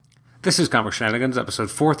This is Comic Shenanigans, episode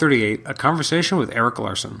 438, a conversation with Erik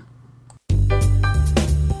Larsen.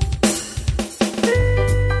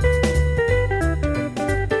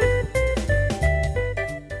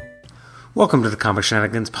 Welcome to the Comic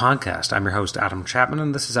Shenanigans podcast. I'm your host, Adam Chapman,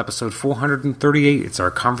 and this is episode 438. It's our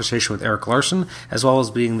conversation with Erik Larsen, as well as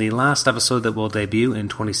being the last episode that will debut in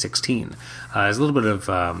 2016. There's a little bit of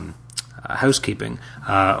housekeeping.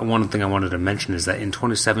 One thing I wanted to mention is that in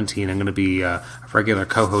 2017 I'm going to be a regular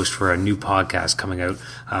co-host for a new podcast coming out,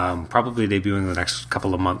 probably debuting in the next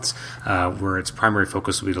couple of months, where its primary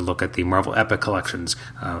focus will be to look at the Marvel Epic collections,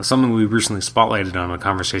 something we recently spotlighted on a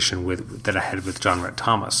conversation that I had with John Rhett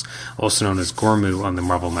Thomas, also known as Gormu on the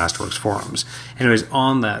Marvel Masterworks forums. Anyways,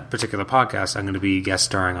 on that particular podcast I'm going to be guest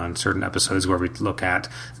starring on certain episodes where we look at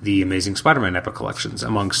the Amazing Spider-Man Epic collections,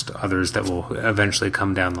 amongst others that will eventually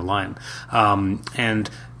come down the line. And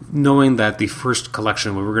knowing that the first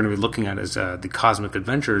collection we're going to be looking at is the Cosmic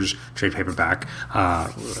Adventures trade paperback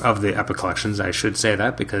of the Epic collections. I should say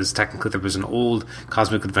that because technically there was an old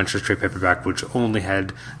Cosmic Adventures trade paperback which only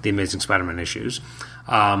had the Amazing Spider-Man issues.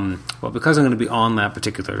 Well, because I'm going to be on that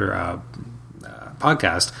particular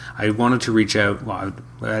podcast, I wanted to reach out. Well,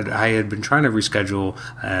 I had been trying to reschedule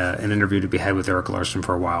an interview to be had with Erik Larsen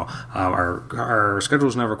for a while. Our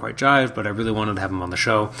schedules never quite jived, but I really wanted to have him on the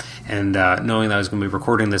show. And knowing that I was going to be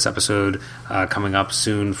recording this episode coming up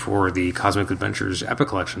soon for the Cosmic Adventures Epic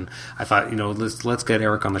Collection, I thought, let's get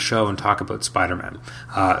Erik on the show and talk about Spider-Man.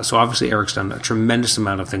 So obviously Erik's done a tremendous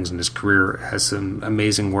amount of things in his career, has some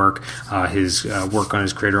amazing work. His work on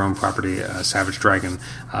his creator-owned property, Savage Dragon,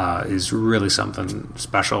 is really something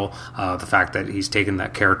special. The fact that he's taken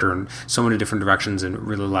that character in so many different directions and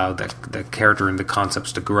really allowed that character and the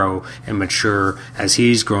concepts to grow and mature as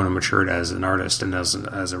he's grown and matured as an artist and as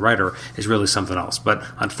a writer is really something else. But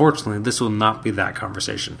unfortunately, this will not be that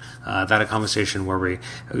conversation. That a conversation where we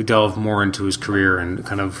delve more into his career and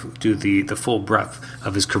kind of do the full breadth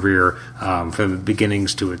of his career from the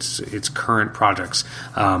beginnings to its current projects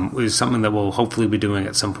is something that we'll hopefully be doing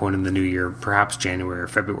at some point in the new year, perhaps January or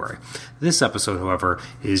February. This episode, however,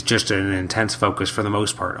 is just an intense focus for the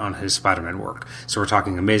most part on his Spider-Man work. So we're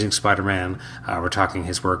talking Amazing Spider-Man, we're talking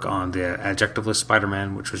his work on the Adjectiveless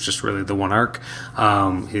Spider-Man, which was just really the one arc,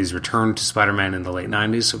 his return to Spider-Man in the late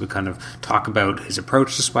 90s, so we kind of talk about his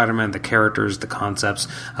approach to Spider-Man, the characters, the concepts,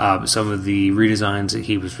 some of the redesigns that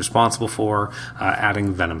he was responsible for,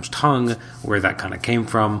 adding Venom's tongue, where that kind of came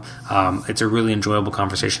from. It's a really enjoyable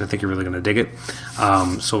conversation. I think you're really going to dig it.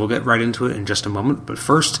 So we'll get right into it in just a moment, but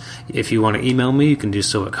first, if you want to email me, you can do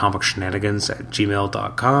so at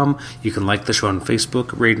comicshenanigans@gmail.com. You can like the show on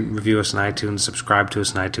Facebook, rate and review us on iTunes, subscribe to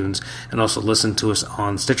us on iTunes, and also listen to us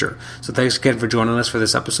on Stitcher. So thanks again for joining us for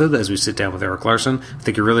this episode as we sit down with Erik Larsen. I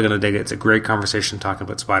think you're really going to dig it. It's a great conversation talking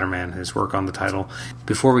about Spider-Man and his work on the title.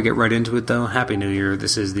 Before we get right into it, though, Happy New Year.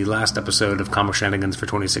 This is the last episode of Comic Shenanigans for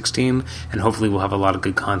 2016, and hopefully we'll have a lot of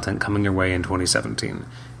good content coming your way in 2017.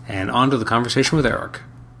 And on to the conversation with Erik.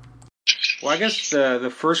 Well, I guess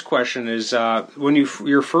the first question is, when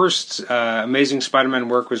your first Amazing Spider-Man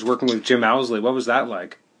work was working with Jim Owsley, what was that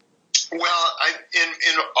like? Well,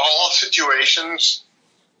 in all situations,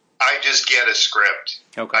 I just get a script.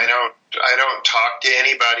 Okay. I don't talk to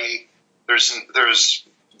anybody. There's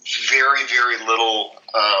very, very little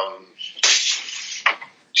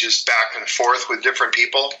just back and forth with different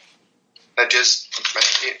people. That just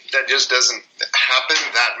doesn't happen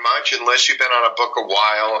that much unless you've been on a book a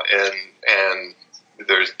while and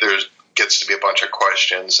there's gets to be a bunch of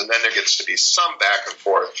questions and then there gets to be some back and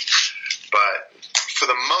forth. But for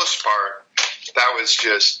the most part, that was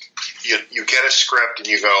just you get a script and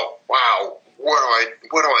you go, wow, what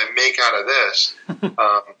do I make out of this? And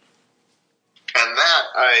that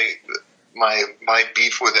my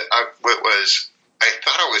beef with it was I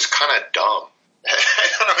thought it was kind of dumb. I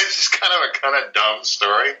thought it was just kind of dumb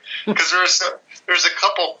story because there's a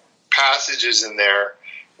couple passages in there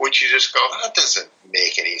which you just go, that doesn't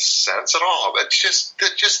make any sense at all. That's just the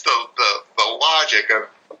logic of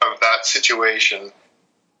that situation.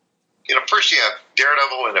 First you have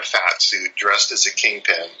Daredevil in a fat suit dressed as a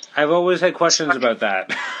kingpin. I've always had questions about that.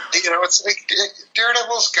 It's like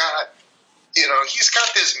Daredevil's got, he's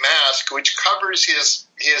got this mask which covers his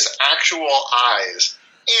actual eyes.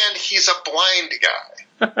 And he's a blind guy.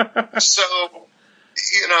 So,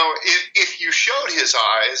 if you showed his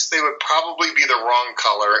eyes, they would probably be the wrong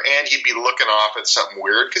color, and he'd be looking off at something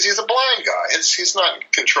weird because he's a blind guy. He's not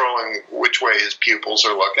controlling which way his pupils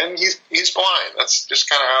are looking. He's blind. That's just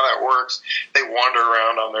kind of how that works. They wander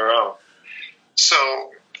around on their own.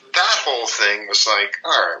 So that whole thing was like,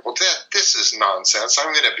 all right, well, this is nonsense.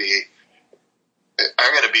 I'm going to be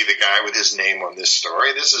I'm going to be the guy with his name on this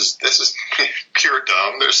story. This is pure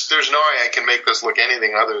dumb. There's no way I can make this look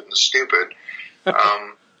anything other than stupid.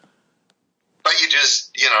 But you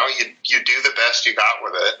just, you do the best you got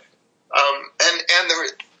with it. And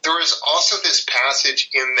there was also this passage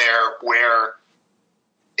in there where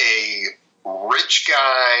a rich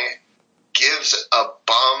guy gives a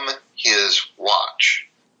bum his watch.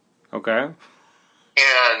 Okay.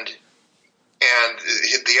 And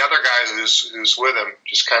the other guy who's with him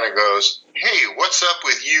just kind of goes, "Hey, what's up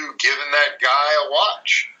with you giving that guy a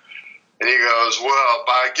watch?" And he goes, "Well,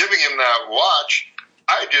 by giving him that watch,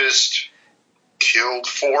 I just killed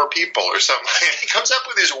 4 people or something." He comes up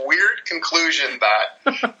with this weird conclusion that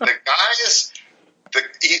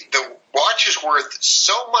the watch is worth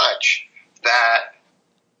so much that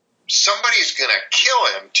somebody's going to kill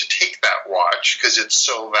him to take that watch because it's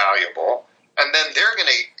so valuable. And then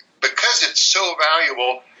because it's so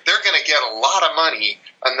valuable, they're going to get a lot of money,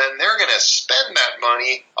 and then they're going to spend that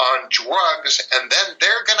money on drugs, and then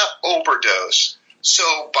they're going to overdose.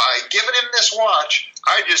 So by giving him this watch,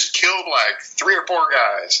 I just killed like 3 or 4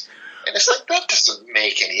 guys. And it's like, that doesn't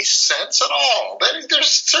make any sense at all. There's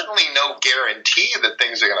certainly no guarantee that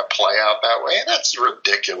things are going to play out that way. That's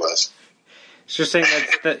ridiculous. So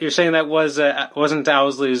you're saying that wasn't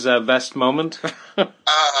Owsley's best moment?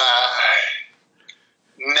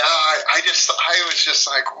 No, I was just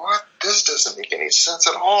like, what? This doesn't make any sense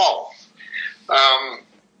at all.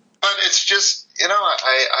 But it's just,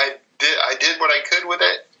 I did what I could with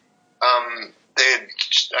it.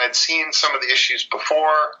 I'd seen some of the issues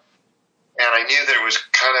before, and I knew that it was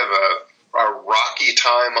kind of a rocky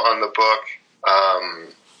time on the book.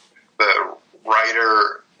 The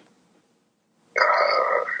writer,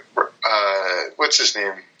 what's his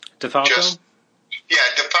name? DeFalco?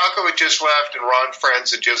 DeFalco had just left, and Ron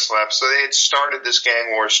Frenz had just left, so they had started this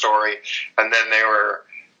gang war story, and then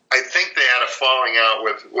I think they had a falling out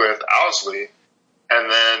with Owsley, and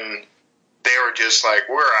then they were just like,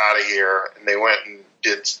 we're out of here, and they went and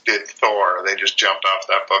did Thor. They just jumped off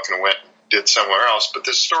that book and went and did somewhere else, but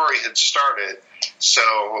the story had started,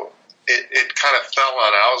 so it kind of fell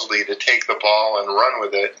on Owsley to take the ball and run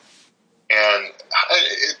with it, and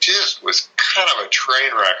it just was kind of a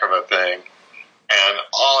train wreck of a thing. And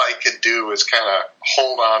all I could do was kind of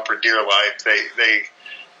hold on for dear life.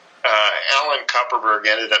 Alan Kupperberg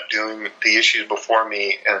ended up doing the issues before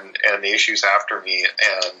me and the issues after me,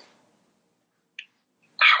 and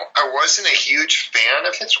I wasn't a huge fan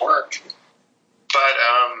of his work, but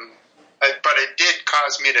it did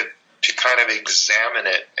cause me to kind of examine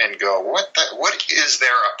it and go, what is there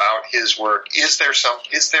about his work? Is there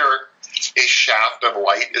a shaft of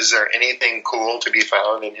light? Is there anything cool to be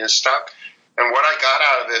found in his stuff? And what I got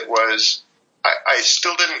out of it was I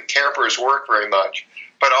still didn't care for his work very much,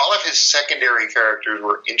 but all of his secondary characters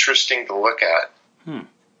were interesting to look at.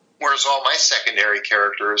 Whereas all my secondary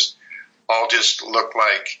characters all just looked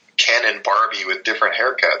like Ken and Barbie with different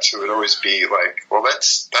haircuts. It would always be like, well,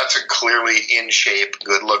 that's a clearly in shape,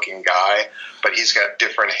 good looking guy, but he's got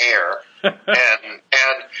different hair. and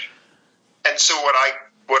so what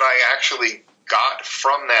I actually got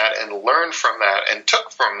from that and learned from that and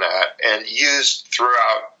took from that and used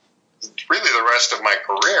throughout really the rest of my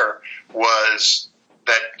career was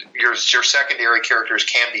that your secondary characters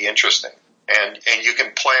can be interesting, and you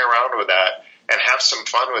can play around with that and have some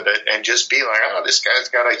fun with it and just be like, oh, this guy's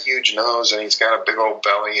got a huge nose and he's got a big old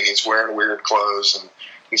belly and he's wearing weird clothes and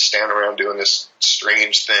he's standing around doing this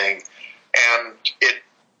strange thing, and it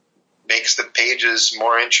makes the pages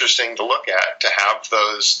more interesting to look at, to have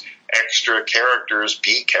those extra characters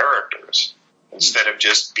be characters instead of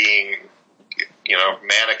just being,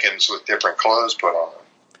 mannequins with different clothes put on them.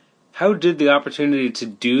 How did the opportunity to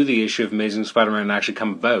do the issue of Amazing Spider-Man actually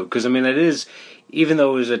come about? Because, it is, even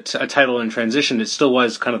though it was a title in transition, it still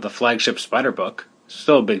was kind of the flagship Spider book.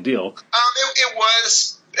 Still a big deal. It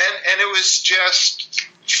was, and it was just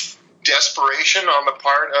desperation on the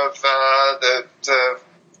part of the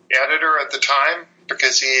editor at the time,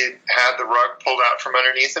 because he had the rug pulled out from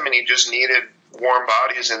underneath him and he just needed warm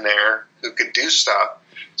bodies in there who could do stuff.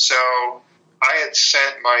 So I had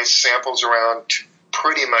sent my samples around to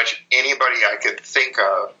pretty much anybody I could think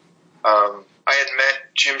of. I had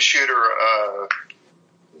met Jim Shooter a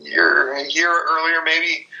year earlier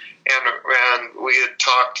maybe, and we had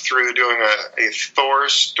talked through doing a Thor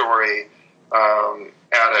story at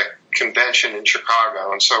a convention in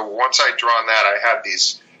Chicago. And so once I'd drawn that, I had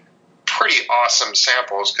these pretty awesome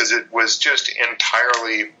samples because it was just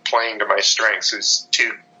entirely playing to my strengths. It was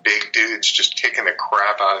 2 big dudes just kicking the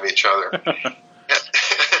crap out of each other.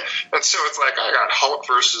 And And so it's like I got Hulk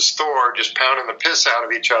versus Thor just pounding the piss out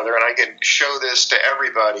of each other, and I can show this to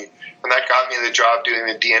everybody. And that got me the job doing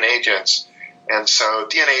the DN Agents. And so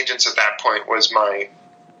DN Agents at that point was my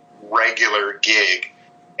regular gig.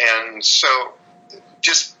 And so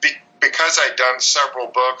just because I'd done several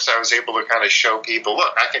books, I was able to kind of show people,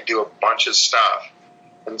 look, I can do a bunch of stuff.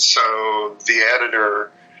 And so the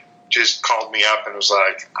editor just called me up and was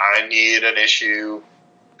like, I need an issue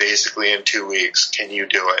basically in 2 weeks. Can you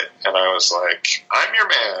do it? And I was like, I'm your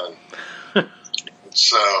man.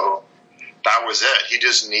 So that was it. He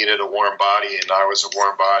just needed a warm body, and I was a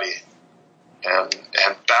warm body. And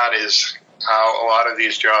that is how a lot of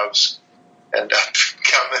these jobs end up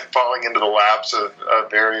falling into the laps of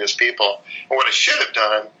various people. And what I should have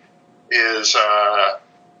done is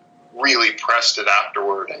really pressed it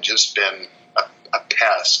afterward and just been a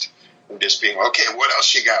pest and just being, okay, what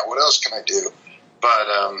else you got? What else can I do? But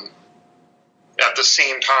at the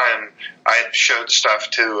same time, I had showed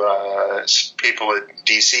stuff to people at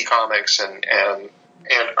DC Comics and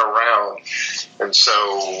around. And so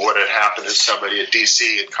what had happened is somebody at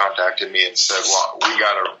DC had contacted me and said, well, we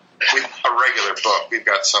got a regular book. We've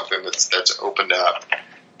got something that's opened up.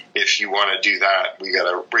 If you want to do that, we got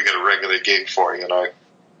a regular gig for you. And I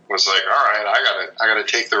was like, all right, I gotta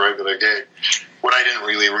take the regular gig. What I didn't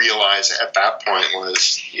really realize at that point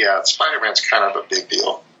was, yeah, Spider-Man's kind of a big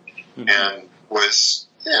deal. Mm-hmm. And was,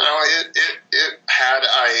 it had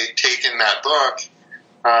I taken that book,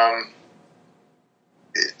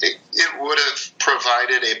 it would have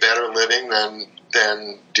provided a better living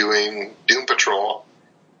than doing Doom Patrol.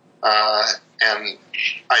 And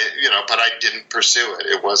but I didn't pursue it.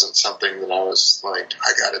 It wasn't something that I was like,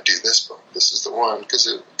 I got to do this book. This is the one. Because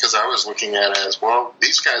I was looking at it as, well,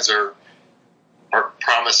 these guys are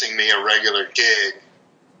promising me a regular gig,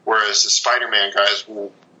 whereas the Spider-Man guys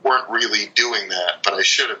weren't really doing that. But I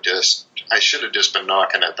should have just been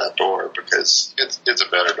knocking at that door, because it's a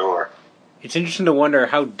better door. It's interesting to wonder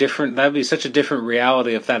how different, that would be such a different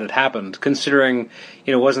reality if that had happened, considering,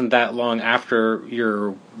 it wasn't that long after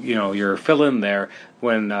your fill-in there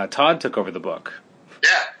when Todd took over the book.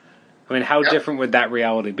 Yeah. I mean, how different would that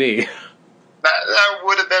reality be? That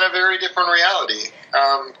would have been a very different reality,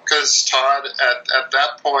 because Todd, at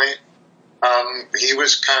that point, he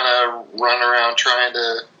was kind of running around trying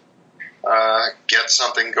to get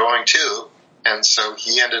something going too, and so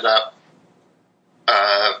he ended up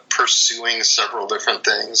pursuing several different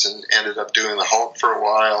things, and ended up doing the Hulk for a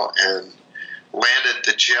while, and landed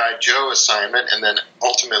the G.I. Joe assignment, and then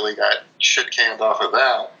ultimately got shit canned off of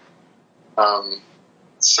that.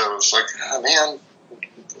 So it's like, oh, man,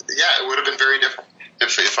 yeah, it would have been very different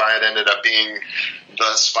if I had ended up being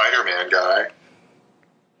the Spider-Man guy.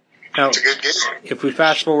 Now, it's a good game. If we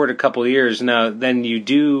fast forward a couple of years now, then you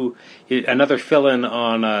do another fill-in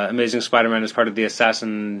on Amazing Spider-Man as part of the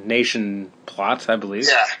Assassination plot, I believe.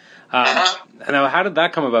 Yeah. Now, how did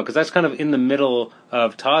that come about? Because that's kind of in the middle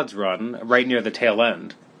of Todd's run, right near the tail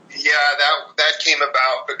end. Yeah, that came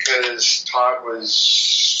about because Todd was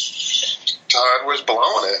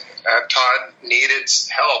blowing it. Todd needed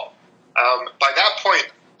help. By that point,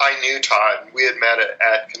 I knew Todd. We had met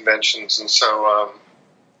at conventions, and so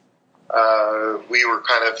we were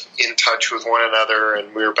kind of in touch with one another,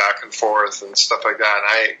 and we were back and forth and stuff like that.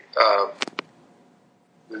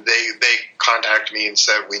 And they contacted me and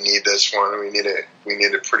said, we need this one. We need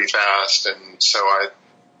it pretty fast. And so I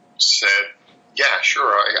said, yeah,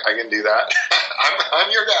 sure, I can do that.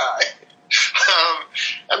 I'm your guy.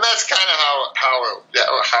 And that's kind of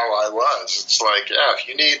how I was. It's like, yeah, if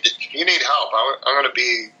you need help, I'm going to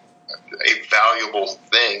be a valuable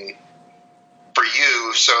thing for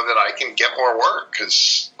you so that I can get more work,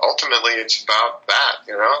 because ultimately it's about that,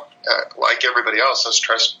 like everybody else,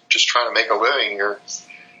 just trying to make a living. You're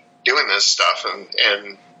doing this stuff,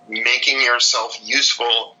 and making yourself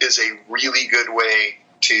useful is a really good way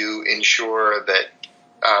to ensure that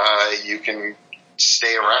you can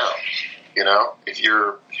stay around. If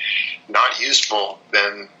you're not useful,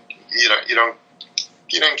 then you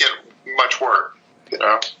don't get much work,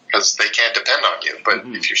 because they can't depend on you. But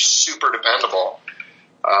if you're super dependable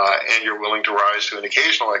and you're willing to rise to an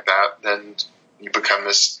occasion like that, then you become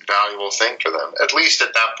this valuable thing for them. At least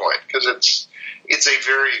at that point, because it's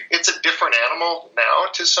a different animal now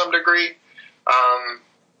to some degree.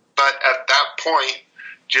 But at that point,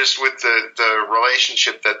 just with the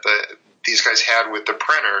relationship that these guys had with the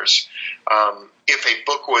printers, if a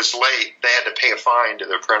book was late, they had to pay a fine to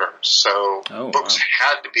the printers. So books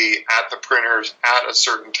had to be at the printers at a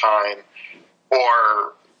certain time,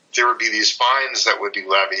 or there would be these fines that would be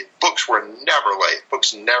levied. Books were never late.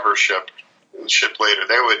 Books never shipped later.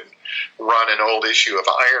 They would run an old issue of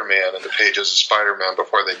Iron Man in the pages of Spider-Man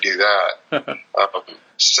before they do that.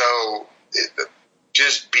 So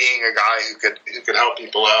just being a guy who could help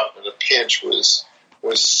people out in a pinch was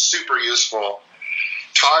super useful.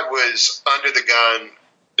 Todd was under the gun,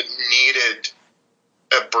 needed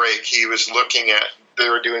a break. He was they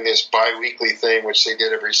were doing this bi-weekly thing, which they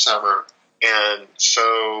did every summer. And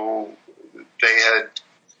so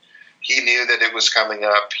he knew that it was coming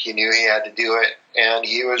up. He knew he had to do it, and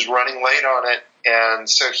he was running late on it. And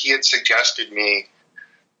so he had suggested me,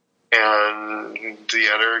 and the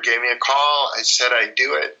editor gave me a call. I said I'd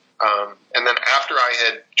do it. And then after I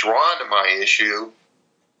had drawn my issue,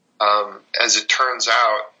 as it turns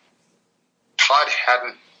out, Todd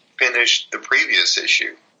hadn't finished the previous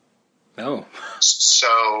issue. Oh.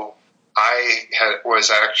 So I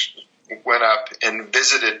went up and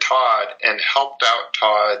visited Todd and helped out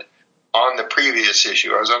Todd on the previous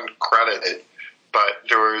issue. I was uncredited, but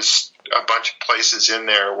there was a bunch of places in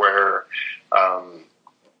there where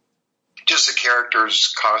just the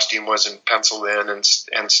character's costume wasn't penciled in and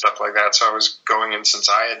stuff like that. So I was going in, since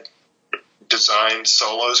I had designed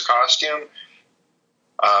Solo's costume,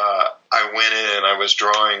 I went in and I was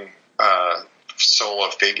drawing Solo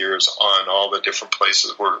figures on all the different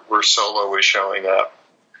places where Solo was showing up,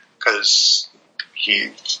 because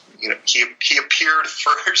he appeared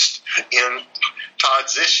first in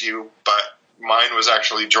Todd's issue, but mine was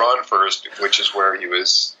actually drawn first, which is where he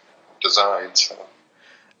was designed. So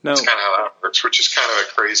that's kind of how that works, which is kind of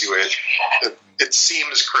a crazy way. It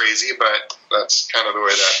seems crazy, but that's kind of the way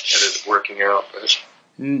that ended up working out.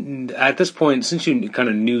 At this point, since you kind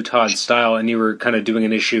of knew Todd's style and you were kind of doing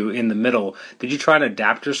an issue in the middle, did you try and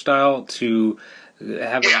adapt your style to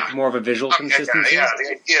have more of a visual consistency? Yeah,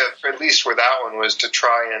 the idea, at least with that one, was to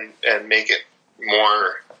try and make it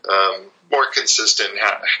more consistent,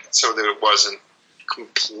 so that it wasn't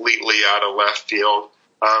completely out of left field.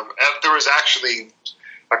 And there was actually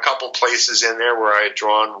a couple places in there where I had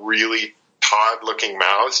drawn really Todd-looking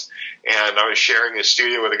mouths, and I was sharing a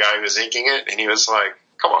studio with a guy who was inking it, and he was like,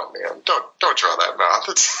 "Come on, man, don't draw that mouth."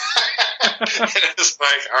 And it's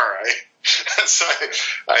like, all right. So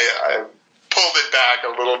I pulled it back a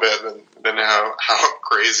little bit than how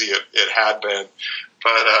crazy it had been.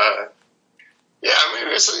 But yeah, I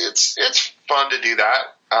mean, it's fun to do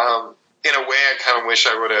that. In a way, I kind of wish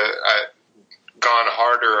I would have gone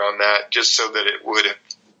harder on that, just so that it would have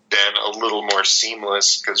been a little more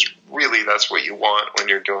seamless, because really that's what you want when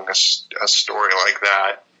you're doing a story like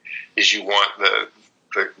that, is you want the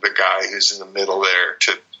guy who's in the middle there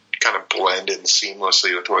to kind of blend in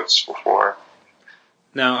seamlessly with what's before.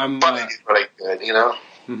 Now I did what I could, you know.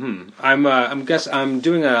 Mm-hmm. I'm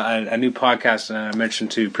doing a new podcast, I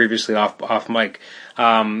mentioned to previously off mic,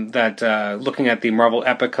 that looking at the Marvel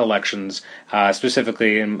Epic collections,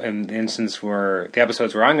 specifically in instance where the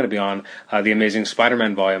episodes where I'm going to be on, the Amazing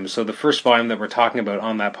Spider-Man volume. So the first volume that we're talking about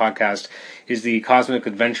on that podcast is the Cosmic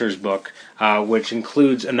Adventures book, which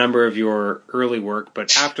includes a number of your early work,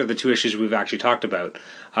 but after the 2 issues we've actually talked about,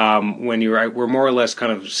 when you were more or less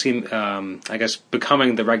kind of I guess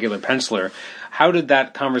becoming the regular penciler. How did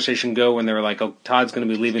that conversation go when they were like, "Oh, Todd's going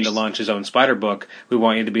to be leaving to launch his own Spider book. We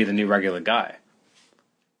want you to be the new regular guy"?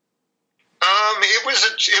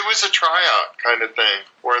 It was a tryout kind of thing,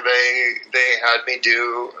 where they had me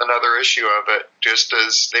do another issue of it, just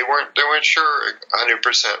as they weren't sure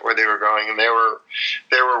 100% where they were going, and they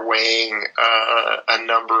were weighing a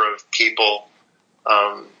number of people.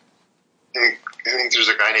 I think there's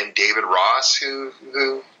a guy named David Ross who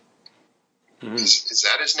mm-hmm. is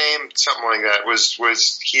that his name? Something like that.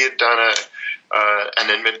 Was he had done an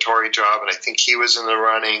inventory job, and I think he was in the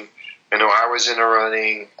running. I know I was in the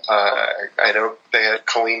running. I know they had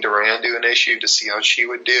Colleen Durand do an issue to see how she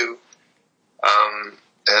would do.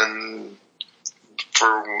 And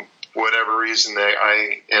for whatever reason,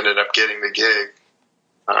 I ended up getting the gig.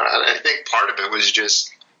 And I think part of it was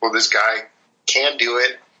just, well, this guy can do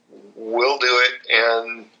it, will do it,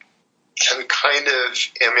 and can kind of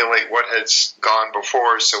emulate what has gone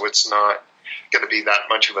before, so it's not going to be that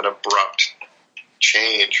much of an abrupt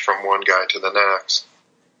change from one guy to the next.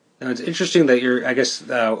 Now, it's interesting that I guess,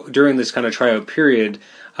 during this kind of tryout period,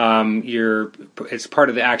 it's part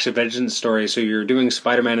of the Acts of Vengeance story, so you're doing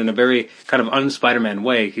Spider-Man in a very kind of un-Spider-Man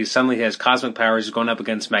way. He suddenly has cosmic powers, he's going up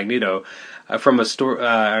against Magneto. From an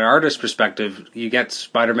artist perspective, you get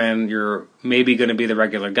Spider-Man, you're maybe going to be the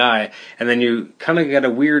regular guy, and then you kind of get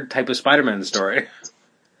a weird type of Spider-Man story.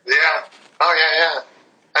 Yeah. Oh, yeah.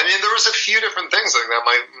 I mean, there was a few different things like that.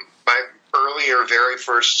 My earlier, very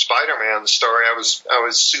first Spider-Man story, I was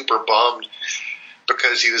super bummed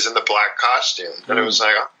because he was in the black costume, and it was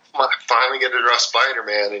like, finally get to draw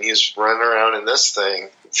Spider-Man, and he's running around in this thing.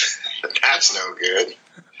 That's no good.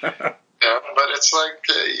 Yeah, but it's like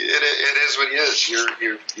it is what it is. You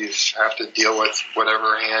have to deal with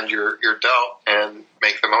whatever hand you're dealt and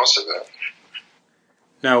make the most of it.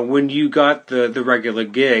 Now, when you got the regular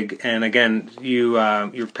gig, and again,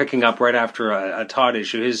 you're picking up right after a Todd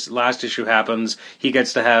issue. His last issue happens. He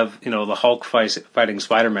gets to have the Hulk fighting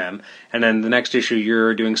Spider-Man, and then the next issue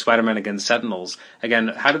you're doing Spider-Man against Sentinels. Again,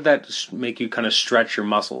 how did that make you kind of stretch your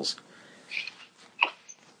muscles?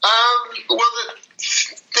 Well, the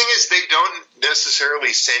thing is, they don't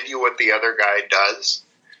necessarily send you what the other guy does,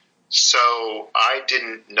 so I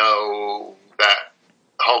didn't know that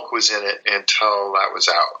Hulk was in it until that was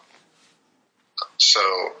out. So,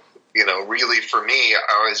 really for me,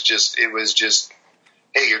 it was just,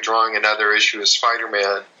 hey, you're drawing another issue of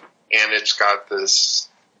Spider-Man, and it's got this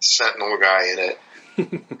Sentinel guy in it.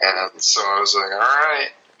 And so I was like, all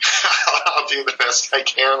right, I'll do the best I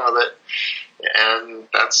can with it. And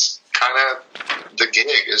that's kind of the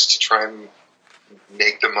gig, is to try and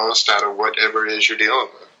make the most out of whatever it is you're dealing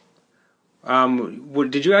with.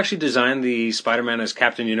 Did you actually design the Spider-Man as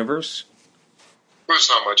Captain Universe? There was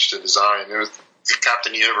not much to design. The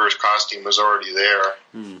Captain Universe costume was already there.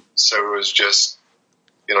 So it was just,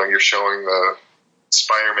 you're showing the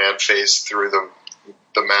Spider-Man face through the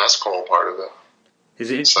mask hole part of it. Is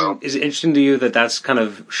it interesting to you that that's kind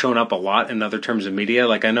of shown up a lot in other terms of media?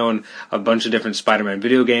 Like, I know in a bunch of different Spider-Man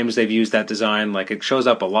video games they've used that design. Like, it shows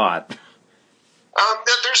up a lot.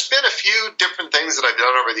 There's been a few different things that I've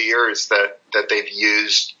done over the years that they've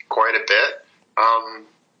used quite a bit.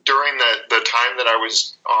 During the time that I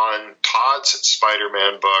was on Todd's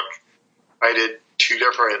Spider-Man book, I did two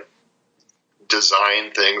different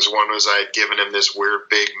design things. One was I had given him this weird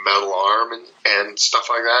big metal arm and stuff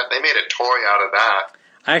like that. They made a toy out of that.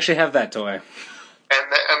 I actually have that toy. And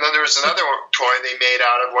then there was another toy they made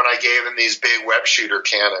out of when I gave him these big web shooter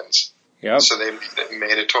cannons. Yep. So they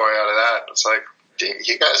made a toy out of that. It's like,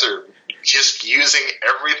 you guys are just using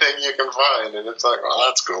everything you can find, and it's like, oh,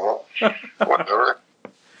 that's cool. Whatever.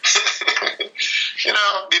 It'd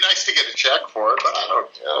be nice to get a check for it, but I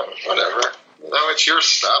don't. Whatever. It's your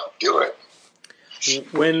stuff. Do it.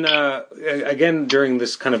 When again during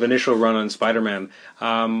this kind of initial run on Spider-Man,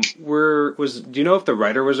 do you know if the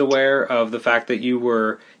writer was aware of the fact that you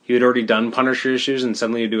had already done Punisher issues and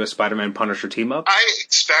suddenly you do a Spider-Man Punisher team up? I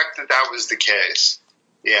expect that was the case.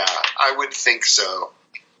 Yeah, I would think so,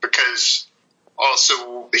 because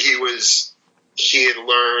also he had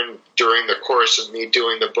learned during the course of me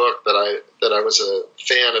doing the book that I was a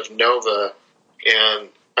fan of Nova, and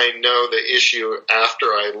I know the issue after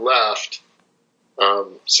I left.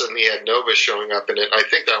 Suddenly had Nova showing up in it. I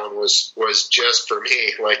think that one was just for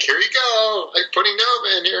me. Like, here you go, like putting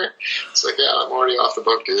Nova in here. It's like, yeah, I'm already off the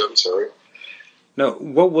book, dude. I'm sorry. No,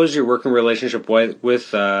 what was your working relationship with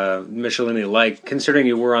Michelini like, considering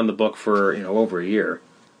you were on the book for over a year?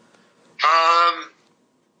 I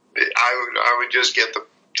would just get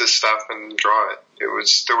the stuff and draw it.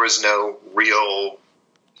 There was no real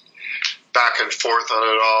back and forth on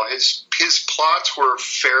it at all. His plots were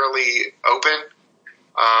fairly open,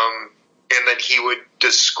 and then he would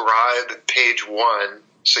describe page 1.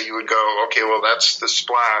 So you would go, okay, well, that's the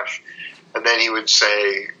splash, and then he would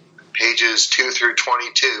say pages 2 through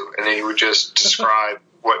 22, and then he would just describe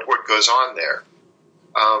what goes on there.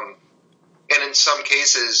 And in some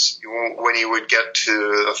cases, when he would get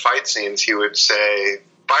to the fight scenes, he would say,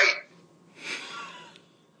 "Fight,"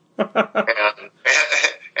 and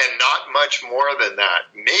not much more than that.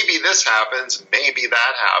 Maybe this happens, maybe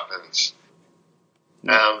that happens.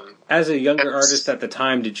 As a younger artist at the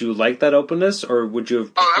time, did you like that openness, or would you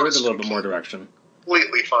have preferred a little bit more direction?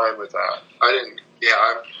 Completely fine with that. I didn't.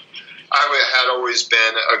 Yeah, I had always been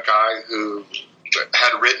a guy who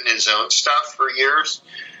had written his own stuff for years,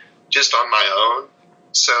 just on my own.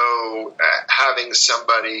 So having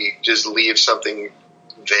somebody just leave something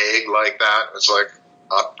vague like that was like,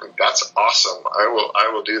 that's awesome. I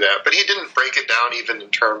will do that. But he didn't break it down even in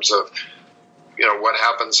terms of what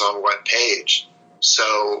happens on what page.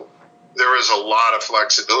 So there was a lot of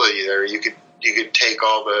flexibility there. You could take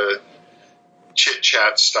all the chit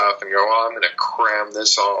chat stuff and go, I'm going to cram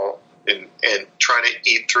this all and try to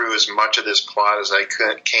eat through as much of this plot as I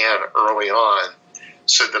can early on,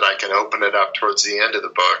 so that I can open it up towards the end of the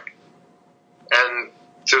book. And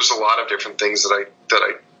there's a lot of different things that I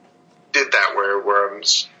did that where I'm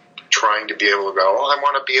trying to be able to go, I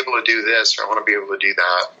want to be able to do this, or I want to be able to do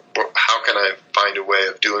that. How can I find a way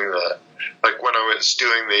of doing that? Like when I was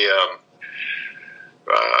doing the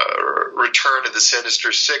Return to the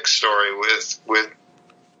Sinister Six story with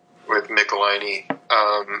Michelinie.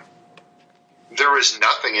 There was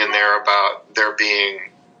nothing in there about there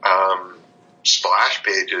being splash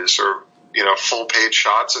pages or full page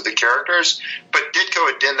shots of the characters, but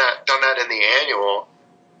Ditko had done that in the annual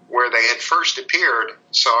where they had first appeared.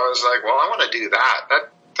 So I was like, well, I want to do that.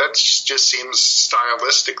 That just seems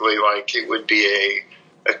stylistically like it would be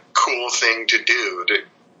a cool thing to do,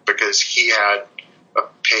 because he had a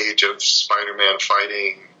page of Spider-Man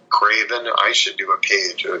fighting Kraven. I should do a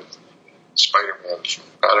page of Spider-Man.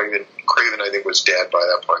 Kraven, I think, was dead by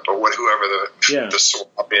that point, but whoever the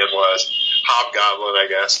swap in was, Hobgoblin, I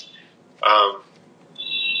guess.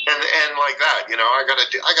 And like that,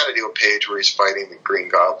 I gotta do a page where he's fighting the Green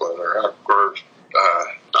Goblin or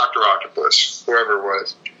Dr. Octopus, whoever it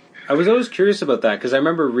was. I was always curious about that because I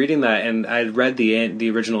remember reading that, and I had read the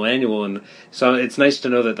original annual, and so it's nice to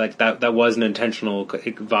know that that was an intentional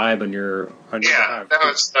vibe on your behalf. That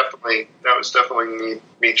was definitely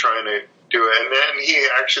me trying to do it. And then he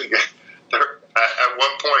actually at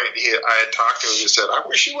one point I had talked to him and he said, "I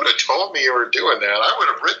wish you would have told me you were doing that. I would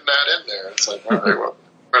have written that in there." It's like, all right, well,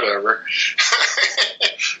 whatever.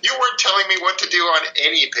 You weren't telling me what to do on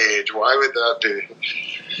any page. Why would that do?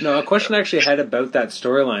 No, a question I actually had about that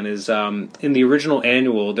storyline is in the original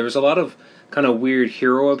annual, there was a lot of kind of weird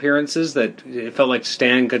hero appearances that it felt like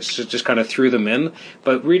Stan just kind of threw them in.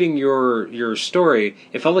 But reading your story,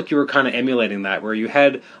 it felt like you were kind of emulating that, where you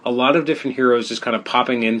had a lot of different heroes just kind of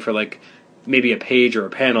popping in for like maybe a page or a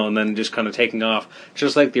panel and then just kind of taking off,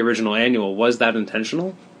 just like the original annual. Was that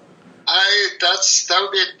intentional? That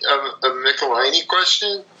would be a Michelinie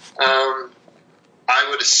question. I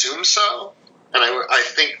would assume so, and I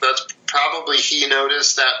think that's probably he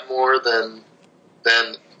noticed that more than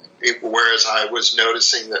whereas I was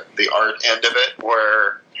noticing the art end of it,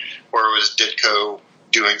 where it was Ditko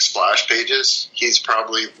doing splash pages. He's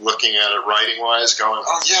probably looking at it writing wise, going,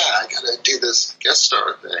 "Oh yeah, I gotta do this guest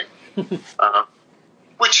star thing."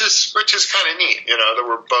 Which is kind of neat, that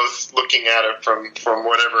we're both looking at it from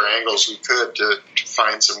whatever angles we could to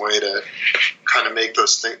find some way to kind of make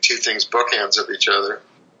those two things bookends of each other.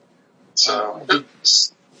 So,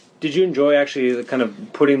 did you enjoy actually kind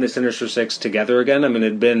of putting the Sinister Six together again? I mean,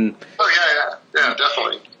 it'd been... Oh yeah,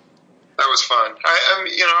 definitely. That was fun.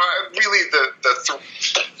 Really the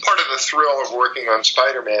part of the thrill of working on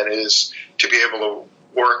Spider-Man is to be able to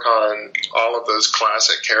work on all of those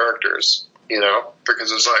classic characters.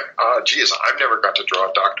 Because it's like, geez, I've never got to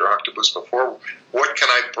draw Dr. Octopus before. What can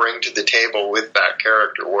I bring to the table with that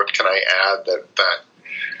character? What can I add that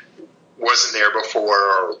wasn't there before?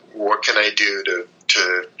 Or what can I do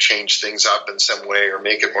to change things up in some way or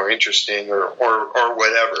make it more interesting or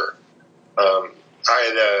whatever? I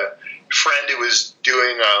had a friend who was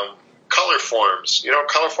doing color forms. You know what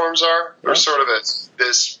color forms are? They're sort of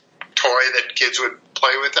this toy that kids would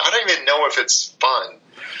play with. I don't even know if it's fun.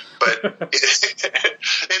 But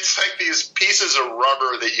it's like these pieces of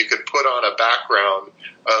rubber that you could put on a background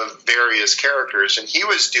of various characters. And he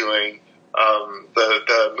was doing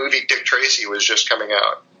the movie Dick Tracy was just coming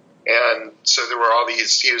out. And so there were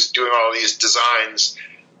he was doing all these designs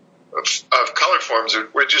of color forms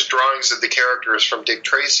with just drawings of the characters from Dick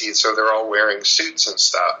Tracy. So they're all wearing suits and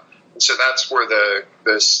stuff. And so that's where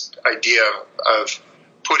this idea of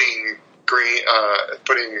putting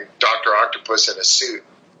Dr. Octopus in a suit,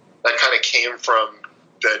 that kind of came from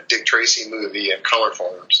the Dick Tracy movie in color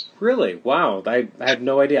forms. Really? Wow. I had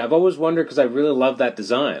no idea. I've always wondered because I really love that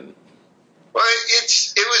design. Well,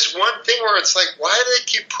 it was one thing where it's like, why do they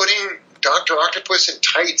keep putting Dr. Octopus in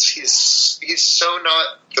tights? He's so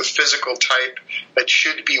not the physical type that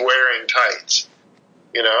should be wearing tights.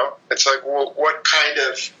 It's like, well, what kind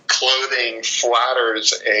of clothing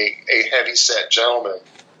flatters a heavy-set gentleman?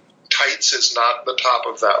 Tights is not the top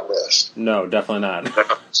of that list. No, definitely not.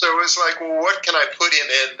 So it was like, well, what can I put him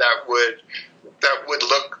in that would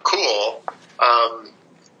look cool?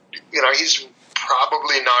 He's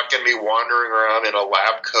probably not going to be wandering around in a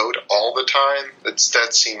lab coat all the time.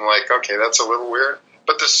 That seemed like, okay, that's a little weird.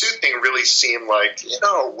 But the suit thing really seemed like,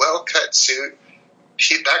 a well-cut suit.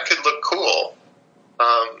 That could look cool.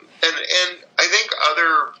 And I think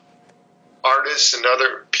other artists and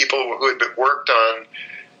other people who had been worked on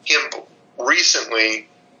him recently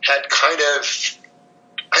had kind of,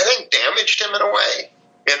 I think, damaged him in a way,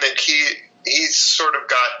 in that he's sort of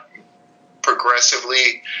got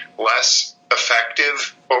progressively less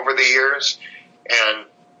effective over the years and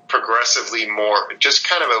progressively more, just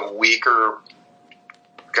kind of a weaker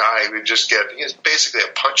guy who he's basically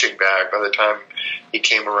a punching bag by the time he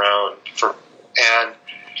came around. And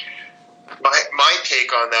my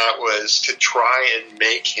take on that was to try and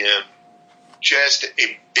make him just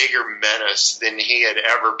a bigger menace than he had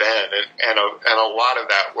ever been, and a lot of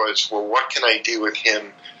that was, well, what can I do with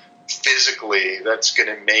him physically that's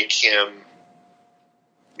going to make him,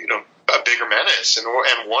 a bigger menace? And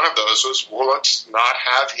one of those was, well, let's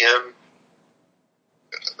have him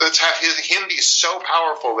be so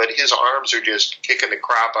powerful that his arms are just kicking the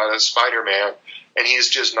crap out of Spider-Man, and he's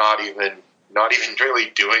just not even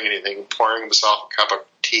really doing anything, pouring himself a cup of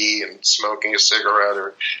tea and smoking a cigarette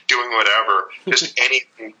or doing whatever, just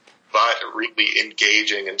anything but really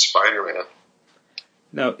engaging in Spider-Man.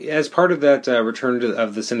 Now, as part of that return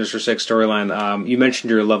of the Sinister Six storyline, you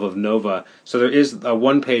mentioned your love of Nova. So there is a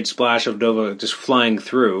one-page splash of Nova just flying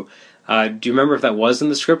through. Do you remember if that was in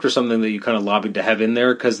the script or something that you kind of lobbied to have in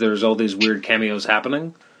there because there's all these weird cameos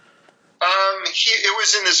happening? It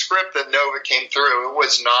was in the script that Nova came through. It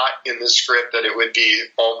was not in the script that it would be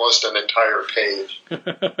almost an entire page.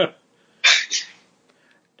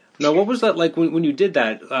 Now, what was that like when you did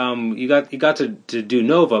that? You got to do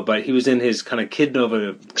Nova, but he was in his kind of Kid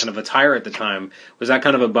Nova kind of attire at the time. Was that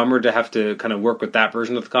kind of a bummer to have to kind of work with that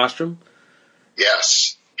version of the costume?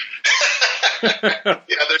 Yes. Yeah,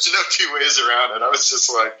 there's no two ways around it. I was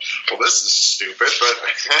just like, well, this is stupid, but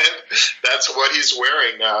that's what he's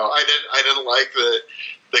wearing now. I didn't like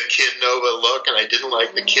the Kid Nova look, and I didn't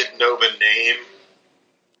like the Kid Nova name.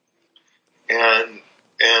 And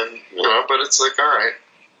but it's like, all right,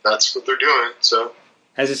 that's what they're doing. So,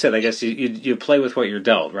 as I said, I guess you play with what you're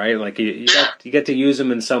dealt, right? Like you get to use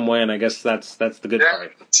them in some way, and I guess that's the good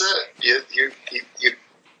part. That's it. You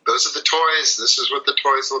those are the toys. This is what the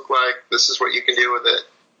toys look like. This is what you can do with it.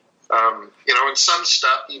 And some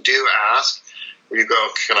stuff you do ask, where you go,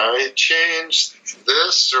 can I change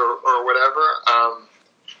this or whatever?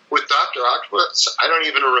 With Dr. Octopus, I don't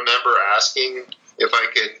even remember asking if I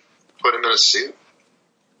could put him in a suit.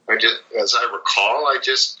 As I recall, I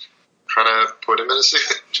just kind of put him in a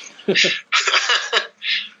suit.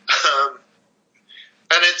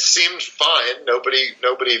 And it seemed fine. Nobody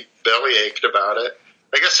bellyached about it.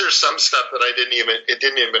 I guess there's some stuff that it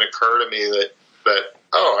didn't even occur to me that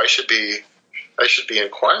I should be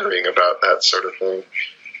inquiring about that sort of thing.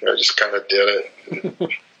 I just kind of did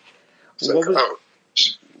it.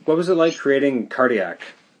 What was it like creating Cardiac?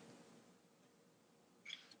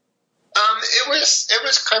 It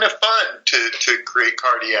was kind of fun to create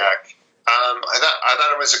Cardiac. I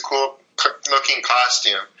thought it was a cool looking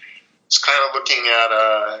costume. It's kind of looking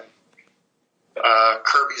at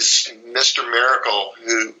Kirby's Mr. Miracle,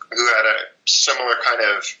 who had a similar kind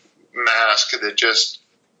of mask that just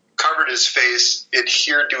covered his face,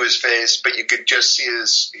 adhered to his face, but you could just see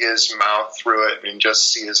his mouth through it and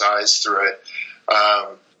just see his eyes through it.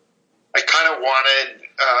 I kind of wanted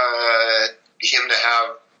him to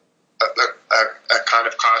have a kind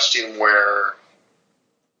of costume where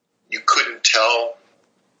you couldn't tell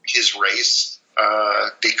his race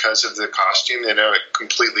because of the costume. It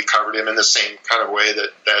completely covered him in the same kind of way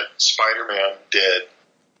that Spider-Man did.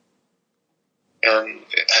 And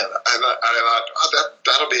I thought,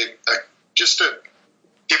 that'll be just a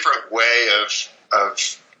different way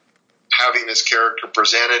of having this character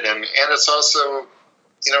presented, and it's also,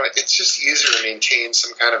 it's just easier to maintain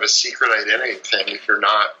some kind of a secret identity thing if you're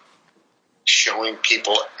not showing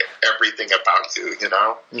people everything about you.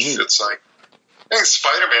 Mm-hmm. It's like, I think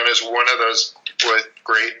Spider-Man is one of those with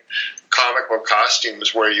great comic book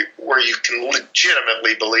costumes where you can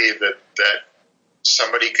legitimately believe that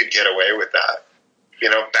somebody could get away with that.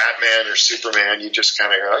 Batman or Superman, you just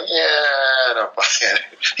kind of go, yeah, I don't buy it.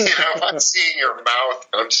 If I'm seeing your mouth,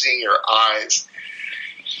 I'm seeing your eyes,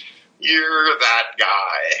 you're that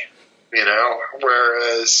guy,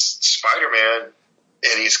 Whereas Spider-Man,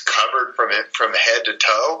 and he's covered from head to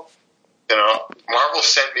toe. Marvel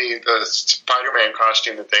sent me the Spider-Man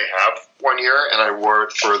costume that they have one year, and I wore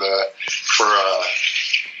it for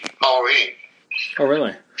Halloween. Oh,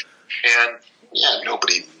 really? And yeah,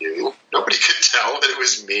 nobody knew. Nobody could tell that it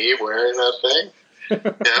was me wearing that thing.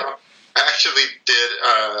 I actually did.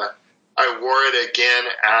 I wore it again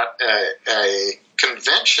at a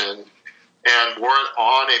convention and wore it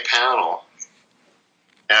on a panel.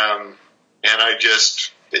 And I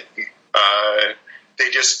just, they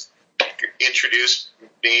just introduced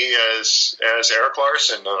me as Eric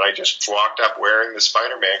Larson, and I just walked up wearing the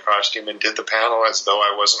Spider-Man costume and did the panel as though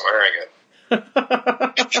I wasn't wearing it.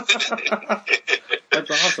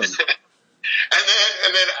 That's awesome.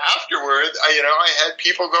 And then afterwards, I had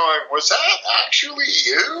people going, "Was that actually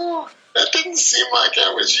you? That didn't seem like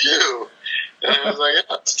that was you." And I was like,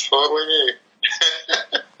 "Yeah, it's totally me."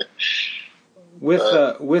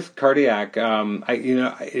 With Cardiac,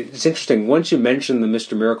 it's interesting. Once you mentioned the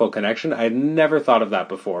Mr. Miracle connection, I had never thought of that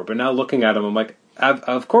before. But now looking at him, I'm like,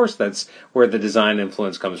 of course, that's where the design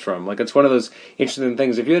influence comes from. Like, it's one of those interesting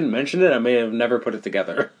things. If you hadn't mentioned it, I may have never put it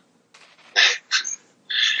together.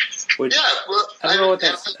 Which, yeah, well, I don't know what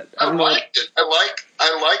that's. I liked it. I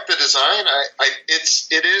like the design.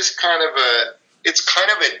 It is kind of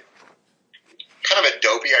a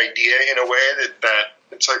dopey idea in a way that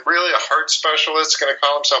it's like, really, a heart specialist going to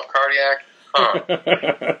call himself Cardiac? Huh.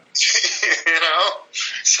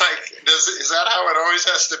 It's like, is that how it always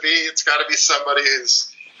has to be? It's got to be somebody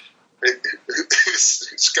who's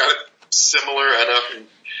got a similar enough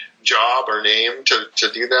job or name to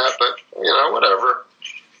do that, but whatever.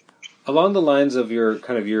 Along the lines of your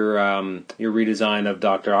redesign of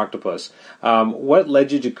Dr. Octopus, what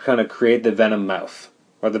led you to kind of create the Venom mouth,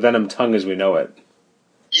 or the Venom tongue as we know it?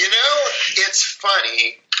 It's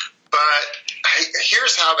funny, but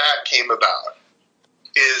here's how that came about.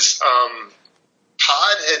 Is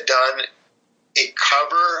Todd had done a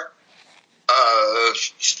cover of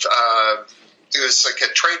it was like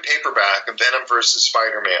a trade paperback of Venom versus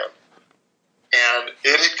Spider-Man, and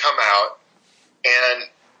it had come out, and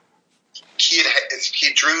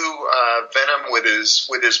he drew Venom with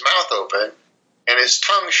his mouth open and his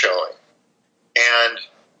tongue showing, and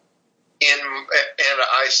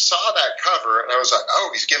I saw that cover and I was like,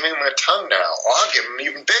 oh, he's giving him a tongue now. Oh, I'll give him an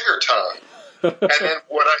even bigger tongue. And then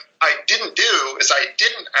what I didn't do is I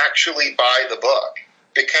didn't actually buy the book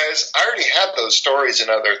because I already had those stories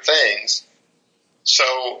and other things.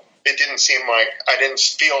 So it didn't seem like, I didn't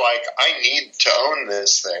feel like I need to own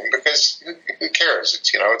this thing because who cares?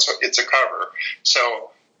 It's a cover.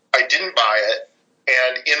 So I didn't buy it.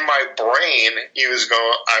 And in my brain,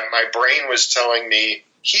 my brain was telling me,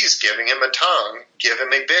 he's giving him a tongue, give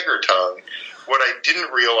him a bigger tongue. What I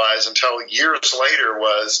didn't realize until years later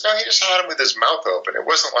was, no, he just had him with his mouth open. It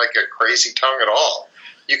wasn't like a crazy tongue at all.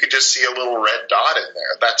 You could just see a little red dot in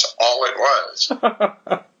there. That's all it was. And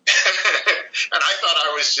I thought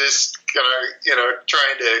I was just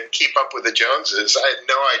trying to keep up with the Joneses. I had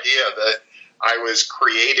no idea that I was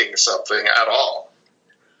creating something at all.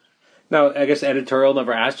 Now, I guess editorial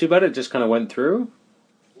never asked you about it, just kind of went through?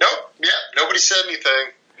 Nope. Yeah, nobody said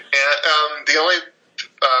anything. And the only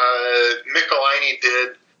Michelinie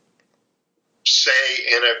did say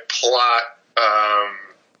in a plot,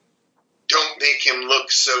 don't make him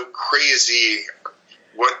look so crazy.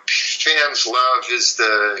 What fans love is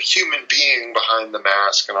the human being behind the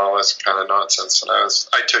mask and all this kind of nonsense. And I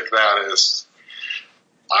took that as,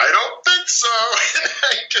 I don't think so.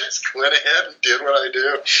 I just went ahead and did what I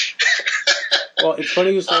do. Well, it's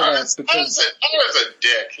funny you say that because I was a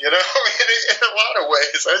dick, in a lot of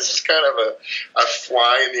ways. I was just kind of a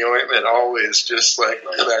fly in the ointment always, just like,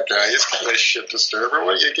 look at that guy. He's kind of a shit disturber.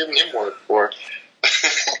 What are you giving him work for?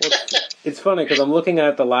 Well, it's funny because I'm looking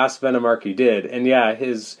at the last Venom arc you did, and yeah,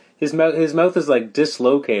 his mouth is like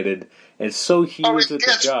dislocated. And it's so huge with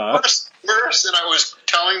the jaw. Worse, and I was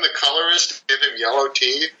telling the colorist to give him yellow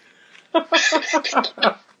tea.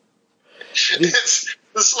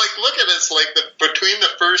 It's like, look at it. It's like between the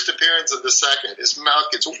first appearance and the second, his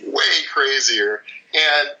mouth gets way crazier,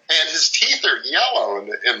 and his teeth are yellow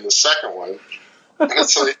in the second one. And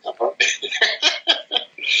it's like, yeah,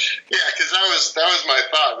 because that was my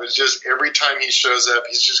thought. It was just every time he shows up,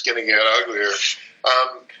 he's just going to get uglier.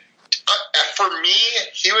 For me,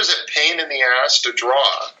 he was a pain in the ass to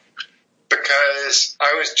draw because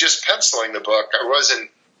I was just penciling the book. I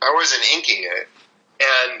wasn't inking it.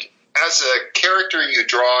 And as a character you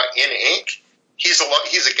draw in ink, he's a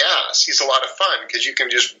gas. He's a lot of fun because you can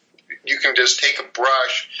just take a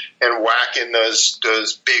brush and whack in those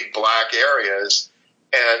big black areas,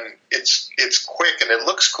 and it's quick and it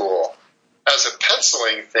looks cool. As a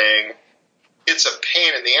penciling thing, it's a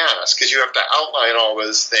pain in the ass because you have to outline all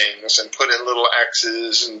those things and put in little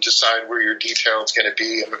X's and decide where your detail is going to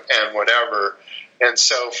be and whatever. And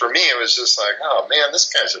so for me, it was just like, oh man,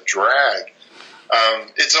 this guy's a drag.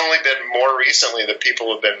 It's only been more recently that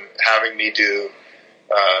people have been having me do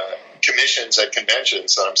commissions at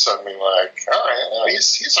conventions that I'm suddenly like, oh,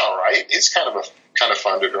 he's all right. He's kind of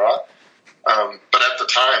fun to draw. But at the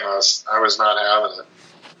time, I was not having it.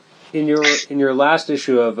 In your last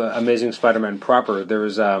issue of Amazing Spider-Man proper, there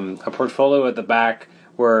was a portfolio at the back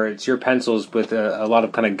where it's your pencils with a lot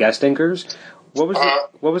of kind of guest inkers. What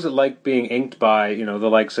was it like being inked by the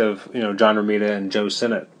likes of John Romita and Joe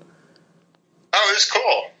Sinnott? Oh, it was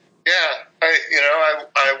cool. Yeah,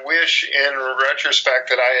 I wish in retrospect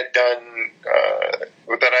that I had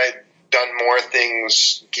done more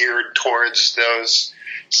things geared towards those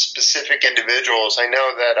specific individuals. I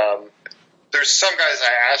know that there's some guys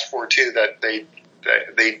I asked for too that they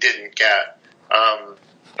didn't get.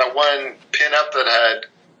 The one pinup that had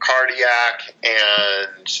Cardiac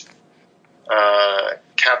and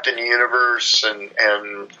Captain Universe and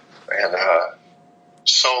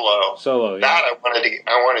Solo. Solo, yeah. That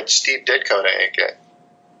I wanted Steve Ditko to ink it,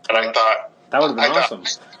 and I thought that would have been awesome.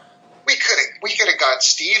 We could have got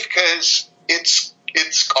Steve because it's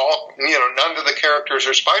all, none of the characters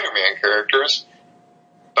are Spider-Man characters,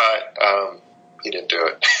 but he didn't do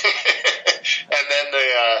it. And then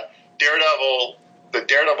the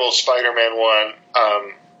Daredevil Spider-Man one,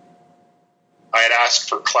 I had asked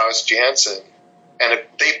for Klaus Janson, and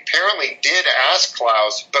they apparently did ask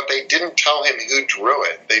Klaus, but they didn't tell him who drew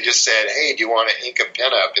it. They just said, "Hey, do you want to ink a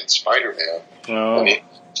pinup in Spider-Man?" Oh. And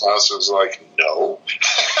Klaus was like, "No,"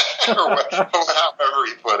 or however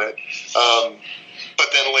he put it.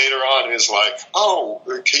 But then later on, he was like, "Oh,"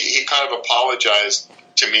 he kind of apologized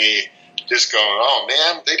to me, just going, "Oh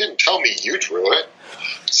man, they didn't tell me you drew it."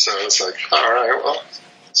 So it's like, all right, well,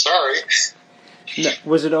 sorry.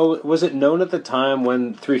 Was it known at the time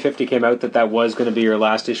when 350 came out that was going to be your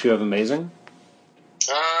last issue of Amazing?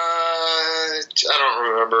 I don't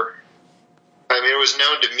remember. I mean, it was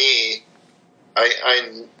known to me.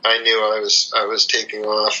 I knew I was taking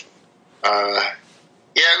off.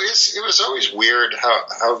 It was always weird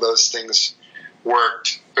how those things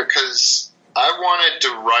worked, because I wanted to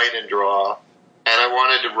write and draw, and I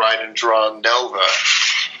wanted to write and draw Nova,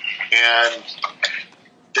 and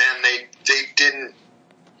then they didn't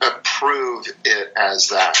approve it as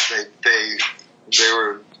that. They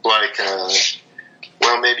were like,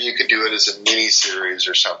 well, maybe you could do it as a mini series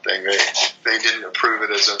or something. They didn't approve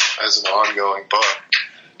it as an ongoing book.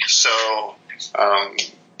 So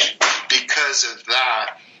because of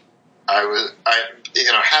that,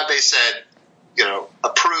 had they said,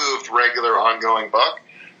 approved regular ongoing book,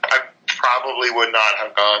 I probably would not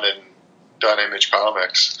have gone and done Image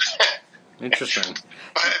Comics. Interesting.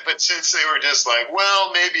 But since they were just like,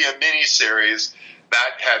 well, maybe a mini series,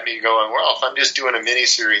 that had me going, well, if I'm just doing a mini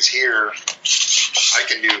series here, I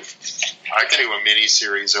can do a mini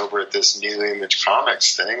series over at this new Image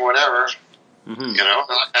Comics thing, whatever. Mm-hmm. And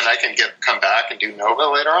I can come back and do Nova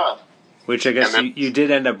later on. Which I guess you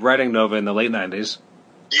did end up writing Nova in the late 90s.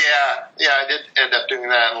 Yeah, I did end up doing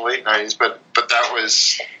that in the late 90s, but that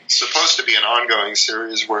was supposed to be an ongoing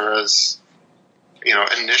series, whereas,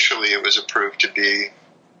 initially it was approved to be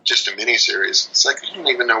just a mini-series. It's like, I don't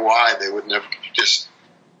even know why they wouldn't have just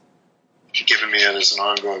given me it as an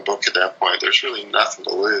ongoing book at that point. There's really nothing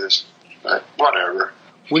to lose, but whatever.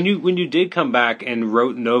 When you did come back and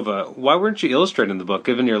wrote Nova, why weren't you illustrating the book,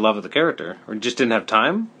 given your love of the character? Or just didn't have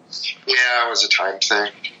time? Yeah, it was a time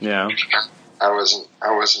thing. Yeah. I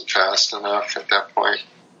wasn't fast enough at that point.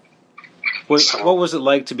 What was it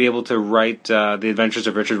like to be able to write The Adventures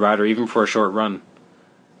of Richard Rider, even for a short run?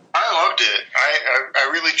 I loved it. I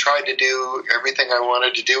really tried to do everything I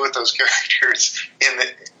wanted to do with those characters in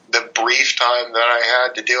the brief time that I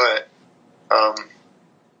had to do it.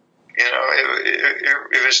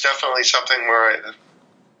 It was definitely something where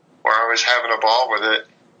I was having a ball with it,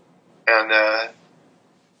 and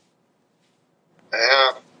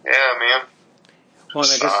yeah, man. Well,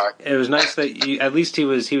 I guess it was nice that at least he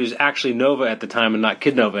was actually Nova at the time and not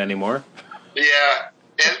Kid Nova anymore. Yeah,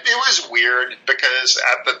 it was weird because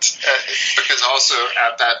also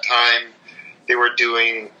at that time they were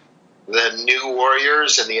doing the New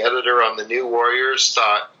Warriors, and the editor on the New Warriors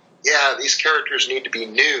thought, yeah, these characters need to be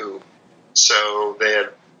new, so they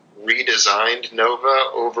had redesigned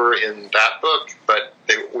Nova over in that book, but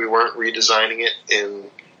we weren't redesigning it in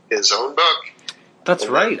his own book. That's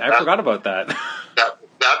right. I forgot about that.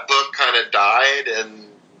 That book kind of died, and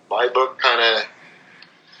my book kind of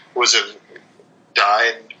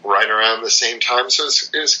died right around the same time. So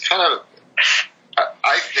it was kind of,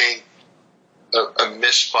 I think, a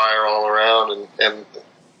misfire all around, and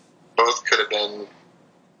both could have been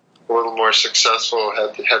a little more successful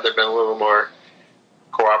had there been a little more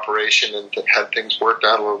cooperation and had things worked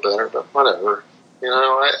out a little better. But whatever,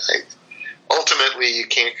 ultimately you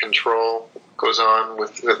can't control what goes on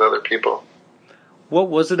with other people. What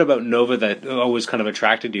was it about Nova that always kind of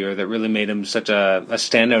attracted you, or that really made him such a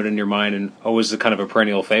standout in your mind and always a kind of a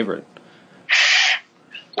perennial favorite?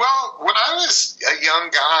 Well, when I was a young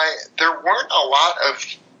guy, there weren't a lot of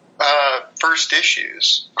first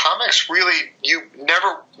issues. Comics you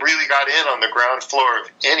never really got in on the ground floor of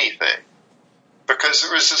anything, because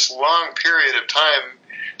there was this long period of time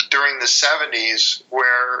during the 70s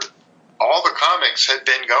where all the comics had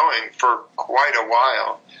been going for quite a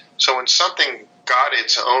while. So when something got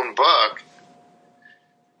its own book,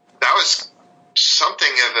 that was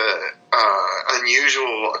something of a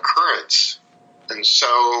unusual occurrence. And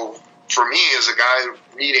so for me, as a guy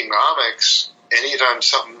reading comics, anytime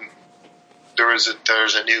there's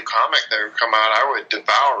a new comic that would come out, I would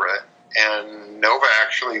devour it. And Nova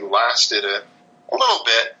actually lasted a little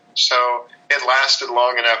bit, so it lasted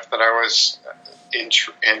long enough that I was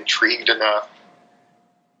intrigued enough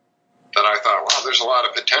that I thought, wow, there's a lot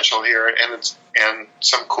of potential here, and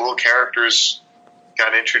some cool characters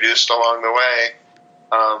got introduced along the way.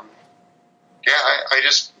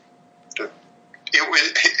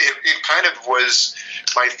 It kind of was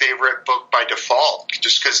my favorite book by default,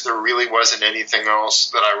 just because there really wasn't anything else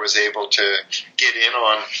that I was able to get in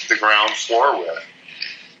on the ground floor with.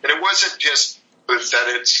 And it wasn't just that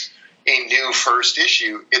it's a new first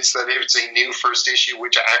issue, it's that it's a new first issue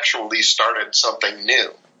which actually started something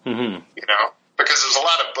new. Mm-hmm. You know, because there's a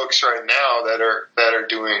lot of books right now that are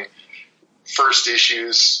doing first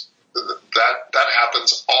issues. That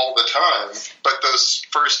happens all the time, but those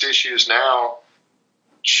first issues now,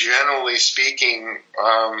 generally speaking,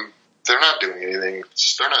 they're not doing anything.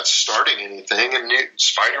 They're not starting anything. And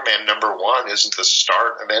Spider-Man #1 isn't the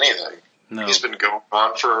start of anything. No. He's been going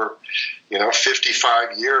on for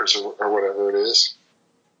 55 years or whatever it is.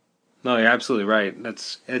 No, you're absolutely right.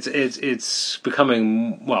 It's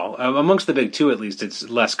becoming, well, amongst the big two at least, it's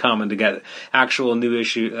less common to get actual new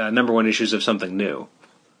issue #1 issues of something new.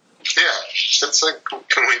 Yeah, it's like,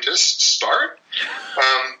 can we just start?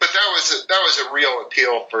 But that was a real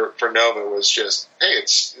appeal for Nova, was just, hey,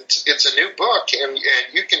 it's a new book, and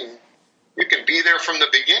you can be there from the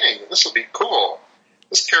beginning. This will be cool.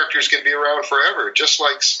 This character's going to be around forever, just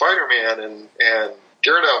like Spider-Man and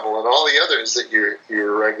Daredevil and all the others that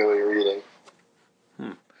you're regularly reading.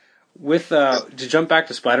 With to jump back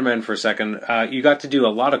to Spider-Man for a second, you got to do a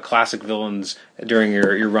lot of classic villains during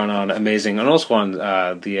your run on Amazing, and also on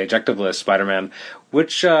the Ejective List Spider-Man.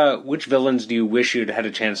 Which villains do you wish you'd had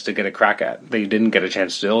a chance to get a crack at that you didn't get a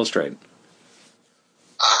chance to illustrate?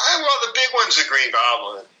 Well, the big one's the Green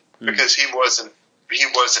Goblin, because he wasn't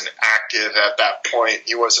active at that point.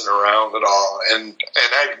 He wasn't around at all, and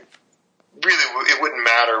I really, it wouldn't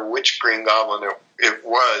matter which Green Goblin it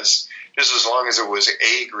was, just as long as it was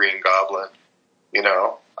a Green Goblin.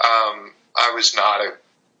 I was not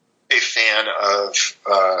a fan of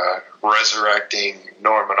resurrecting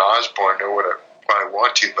Norman Osborn, or what I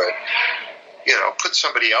want to, but put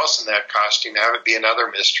somebody else in that costume, have it be another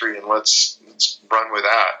mystery, and let's run with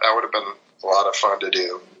that. That would have been a lot of fun to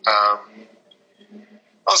do.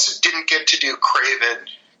 Also didn't get to do Kraven,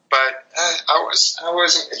 but I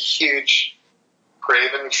wasn't a huge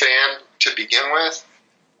Kraven fan to begin with.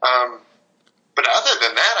 But other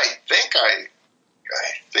than that, I think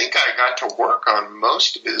I got to work on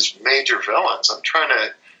most of his major villains. I'm trying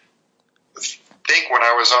to think when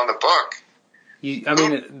I was on the book.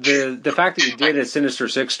 The fact that you did a Sinister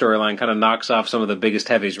Six storyline kind of knocks off some of the biggest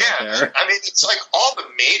heavies right there. It's like all the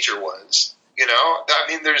major ones.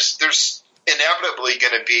 There's inevitably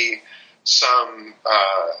going to be some.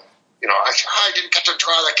 I didn't get to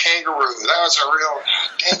draw the kangaroo. That was a real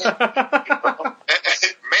dang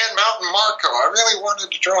it. Man Mountain Marco. I really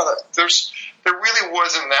wanted to draw that. There really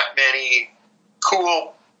wasn't that many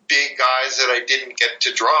cool big guys that I didn't get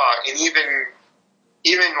to draw, and even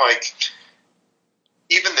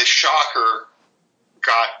the Shocker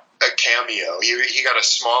got a cameo. He got a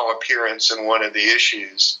small appearance in one of the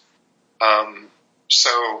issues.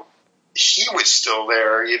 So he was still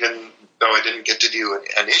there, even though I didn't get to do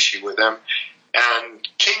an issue with him. And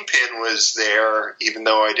Kingpin was there, even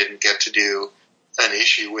though I didn't get to do an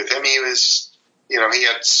issue with him. He was, he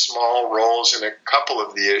had small roles in a couple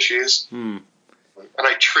of the issues. And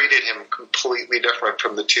I treated him completely different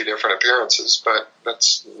from the two different appearances, but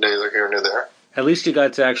that's neither here nor there. At least you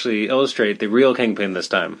got to actually illustrate the real Kingpin this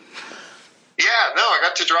time. Yeah, no, I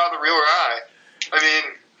got to draw the real guy.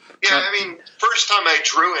 First time I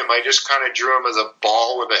drew him, I just kind of drew him as a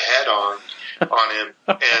ball with a head on him.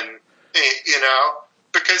 And,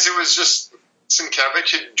 because it was just,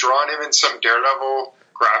 Sienkiewicz had drawn him in some Daredevil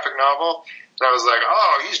graphic novel. And I was like,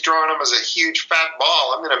 oh, he's drawing him as a huge fat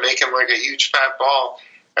ball. I'm going to make him like a huge fat ball.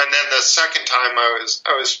 And then the second time I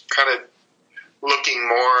was kind of looking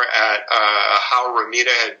more at how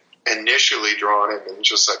Romita had initially drawn him, and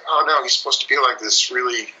just like, oh no, he's supposed to be like this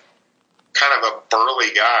really kind of a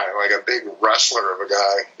burly guy, like a big wrestler of a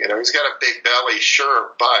guy. He's got a big belly,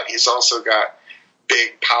 sure, but he's also got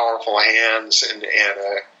big, powerful hands and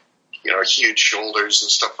huge shoulders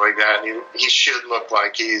and stuff like that. And he should look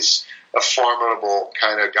like he's a formidable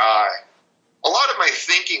kind of guy. A lot of my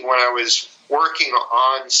thinking when I was working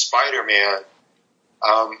on Spider-Man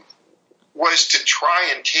was to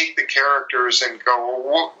try and take the characters and go,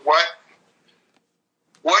 well,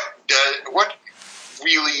 what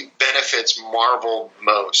really benefits Marvel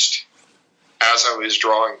most as I was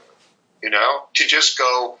drawing them, you know, to just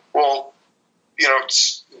go, well, you know,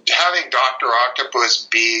 having Dr. Octopus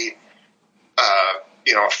be,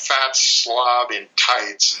 you know, a fat slob in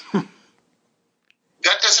tights,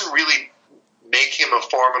 that doesn't really make him a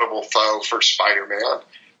formidable foe for Spider-Man.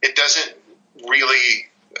 It doesn't really,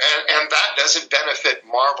 and that doesn't benefit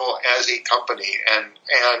Marvel as a company and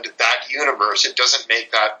that universe. It doesn't make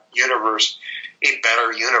that universe a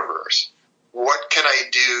better universe. What can I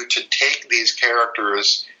do to take these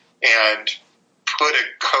characters and put a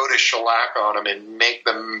coat of shellac on them and make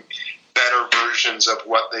them better versions of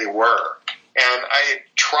what they were? And I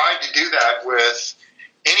tried to do that with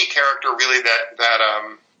any character really that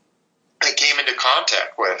I came into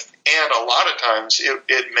contact with. And a lot of times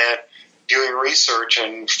it meant doing research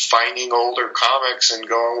and finding older comics and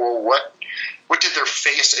going, well, what did their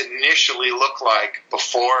face initially look like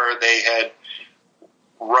before they had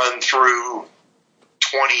run through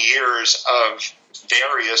 20 years of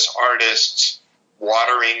various artists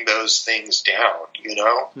watering those things down, you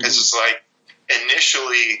know? Because it's like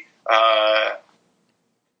initially,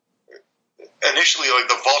 like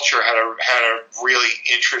the Vulture had a really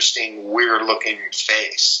interesting, weird looking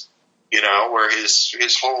face, you know, where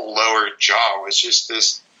his whole lower jaw was just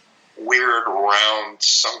this weird, round,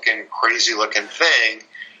 sunken, crazy looking thing.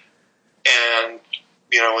 And,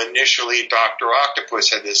 you know, initially Dr.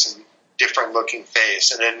 Octopus had this different looking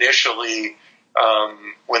face. And initially,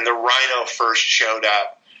 when the Rhino first showed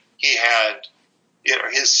up, he had, you know,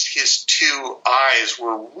 his two eyes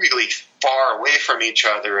were really far away from each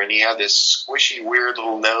other, and he had this squishy, weird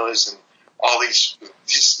little nose, and all these.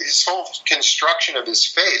 His whole construction of his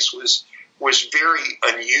face was very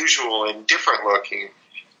unusual and different looking.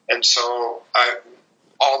 And so,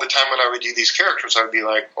 all the time when I would do these characters, I would be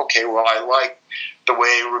like, okay, well, I like the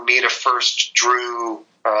way Romita first drew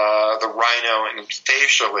the Rhino and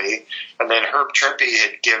facially, and then Herb Trimpe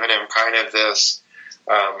had given him kind of this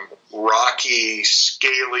rocky,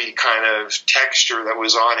 scaly kind of texture that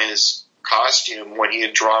was on his costume when he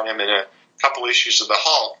had drawn him in a couple issues of the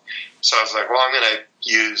Hulk. So I was like, well, I'm going to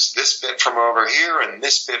use this bit from over here and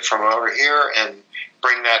this bit from over here and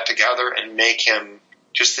bring that together and make him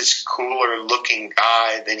just this cooler looking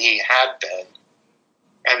guy than he had been.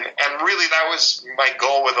 And really that was my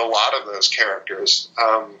goal with a lot of those characters.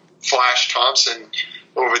 Flash Thompson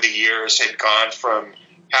over the years had gone from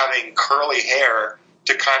having curly hair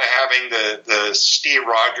to kind of having the Steve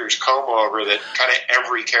Rogers comb over that kind of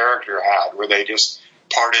every character had, where they just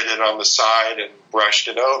parted it on the side and brushed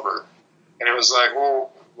it over. And it was like,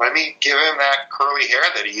 well, let me give him that curly hair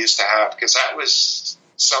that he used to have, because that was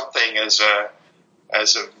something as a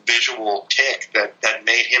visual tick that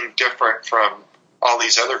made him different from all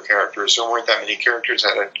these other characters. There weren't that many characters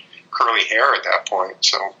that had curly hair at that point.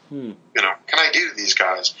 So, you know, can I do to these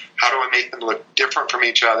guys? How do I make them look different from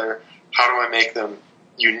each other? How do I make them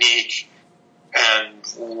unique? And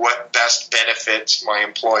what best benefits my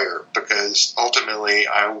employer? Because ultimately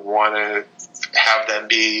I want to have them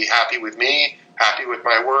be happy with me, happy with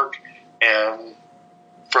my work, and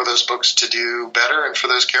for those books to do better and for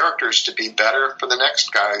those characters to be better for the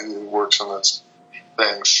next guy who works on those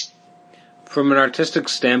things. From an artistic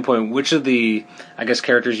standpoint, which of the, I guess,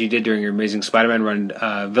 characters you did during your Amazing Spider-Man run,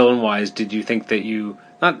 villain-wise, did you think that you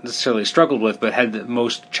not necessarily struggled with, but had the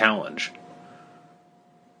most challenge?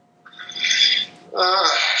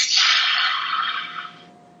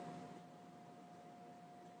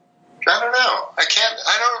 I don't know. I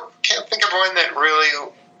can't think of one that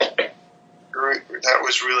really, that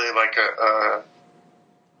was really like I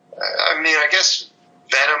mean, I guess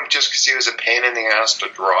Venom, just because he was a pain in the ass to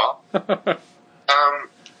draw. And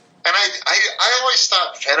I always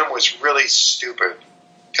thought Venom was really stupid,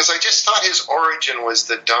 because I just thought his origin was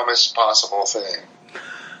the dumbest possible thing.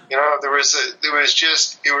 You know, it was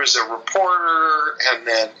a reporter, and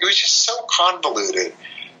then it was just so convoluted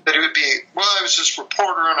that it would be, well, I was this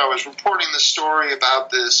reporter and I was reporting the story about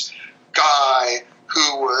this guy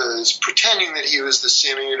who was pretending that he was the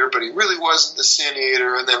Sin Eater, but he really wasn't the Sin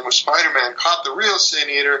Eater. And then when Spider-Man caught the real Sin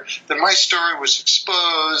Eater, then my story was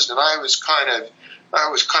exposed, and I was kind of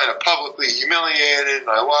publicly humiliated, and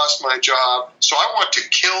I lost my job. So I want to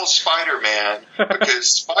kill Spider-Man because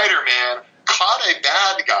Spider-Man caught a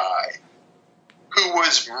bad guy who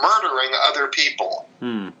was murdering other people.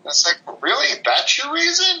 It's like, really? That's your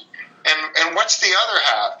reason? And what's the other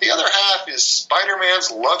half? The other half is Spider-Man's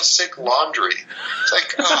lovesick laundry. It's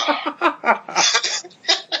like, you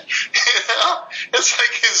know, it's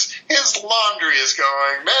like his laundry is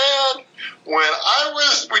going, man, when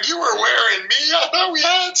you were wearing me, I thought we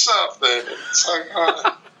had something. It's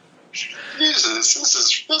like, Jesus,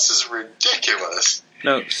 this is ridiculous.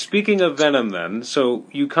 Now, speaking of Venom then, so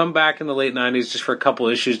you come back in the late 90s just for a couple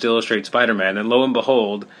issues to illustrate Spider-Man, and lo and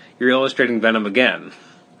behold, you're illustrating Venom again.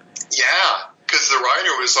 Yeah, because the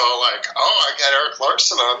writer was all like, I got Eric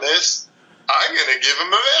Larson on this. I'm going to give him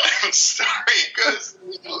a Venom story because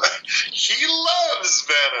he loves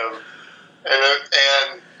Venom.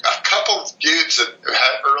 And a couple dudes that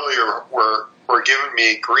had earlier were giving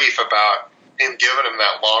me grief about him giving him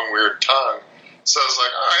that long, weird tongue. So I was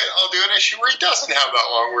like, all right, I'll do an issue where he doesn't have that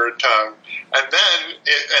long, weird tongue. And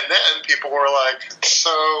then people were like, so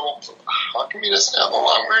how come he doesn't have a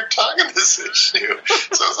long, weird tongue in this issue?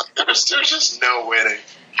 So I was like, there's just no winning.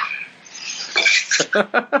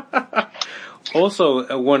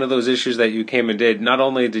 Also, one of those issues that you came and did, not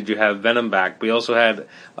only did you have Venom back, but you also had,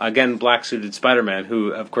 again, black-suited Spider-Man,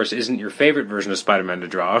 who, of course, isn't your favorite version of Spider-Man to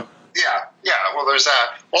draw. Yeah. Well, there's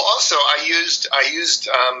that. Well, also, I used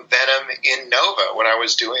Venom in Nova when I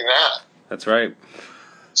was doing that. That's right.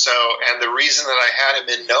 So, and the reason that I had him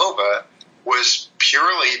in Nova was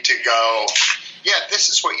purely to go, yeah, this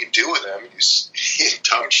is what you do with him. You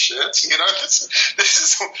dumb shits. This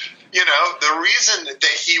is, the reason that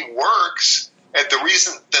he works, and the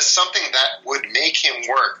reason there's something that would make him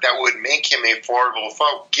work, that would make him a formidable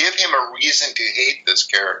foe. Give him a reason to hate this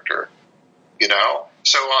character.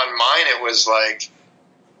 So on mine, it was like,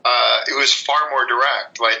 it was far more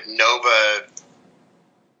direct. Like Nova,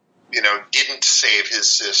 didn't save his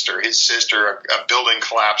sister. His sister, a building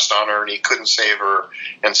collapsed on her and he couldn't save her,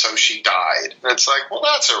 and so she died. And it's like, well,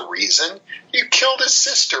 that's a reason. You killed his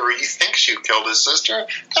sister, or he thinks you killed his sister.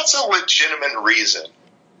 That's a legitimate reason,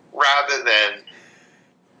 rather than,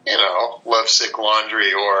 lovesick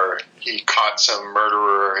laundry, or he caught some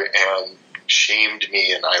murderer and shamed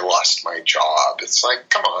me and I lost my job. It's like,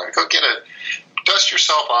 come on, dust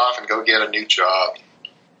yourself off and go get a new job.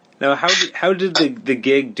 Now, how did the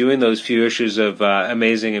gig doing those few issues of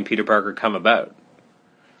Amazing and Peter Parker come about?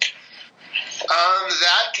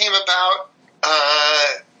 That came about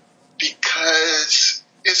because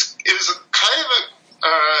it was kind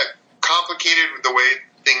of complicated with the way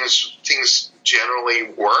things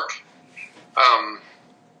generally work.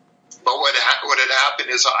 But what had happened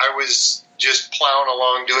is I was just plowing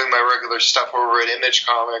along doing my regular stuff over at Image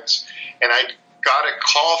Comics, and I got a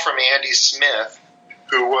call from Andy Smith,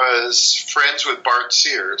 who was friends with Bart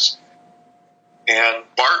Sears. And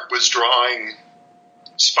Bart was drawing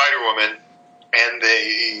Spider-Woman, and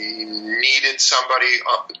they needed somebody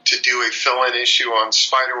to do a fill-in issue on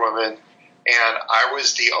Spider-Woman, and I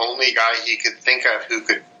was the only guy he could think of who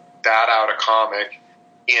could bat out a comic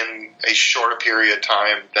in a short period of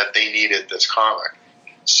time that they needed this comic.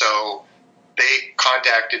 So they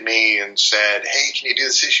contacted me and said, hey, can you do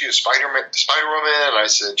this issue of Spider-Woman? And I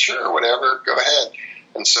said, sure, whatever, go ahead.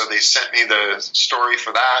 And so they sent me the story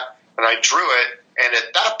for that, and I drew it. And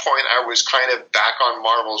at that point, I was kind of back on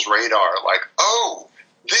Marvel's radar, like, oh,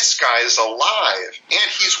 this guy is alive,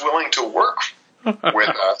 and he's willing to work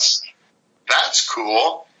with us. That's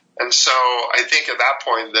cool. And so I think at that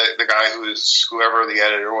point, the guy whoever the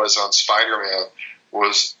editor was on Spider-Man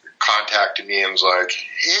was contacting me and was like,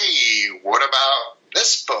 hey, what about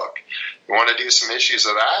this book? You want to do some issues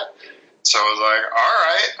of that? So I was like, all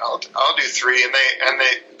right, I'll do 3. And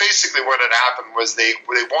they basically what had happened was they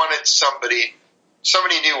wanted somebody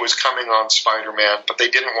new was coming on Spider-Man, but they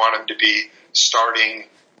didn't want him to be starting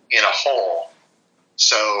in a hole.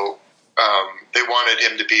 So they wanted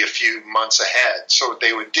him to be a few months ahead. So what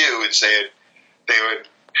they would do is they would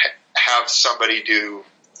have somebody do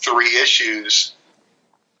 3 issues,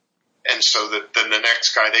 and so that then the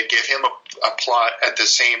next guy, they give him a plot at the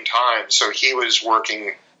same time. So he was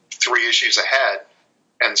working 3 issues ahead,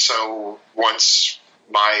 and so once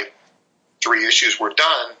my 3 issues were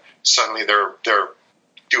done, suddenly they're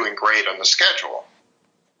doing great on the schedule.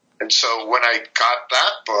 And so when I got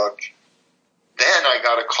that book, then I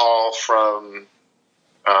got a call from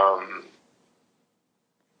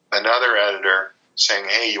another editor saying,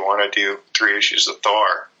 hey, you want to do 3 issues of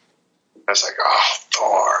Thor? I was like, oh, Thor,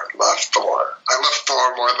 I love Thor. I love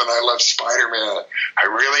Thor more than I love Spider-Man. I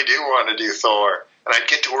really do want to do Thor. And I'd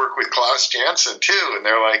get to work with Klaus Janson, too. And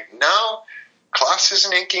they're like, no, Klaus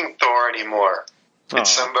isn't inking Thor anymore.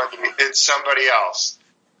 It's somebody else.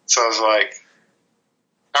 So I was like,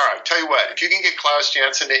 all right, tell you what, if you can get Klaus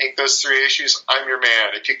Janson to ink those 3 issues, I'm your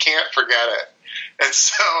man. If you can't, forget it. And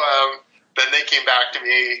so then they came back to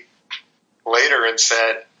me later and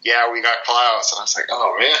said, yeah, we got Klaus. And I was like,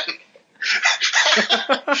 oh, man.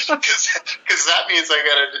 Because that means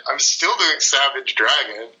I'm still doing Savage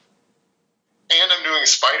Dragon. and I'm doing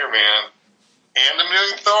Spider-Man, and I'm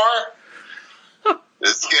doing Thor.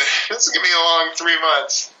 This is gonna be a long 3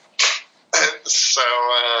 months. So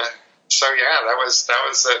yeah, that was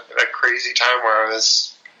a crazy time where I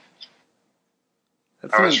was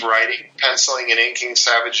writing, penciling, and inking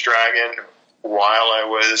Savage Dragon while I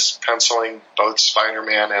was penciling both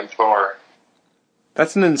Spider-Man and Thor.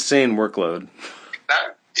 That's an insane workload.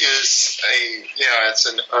 That is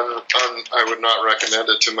I would not recommend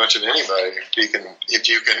it to much of anybody if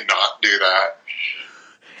you can not do that.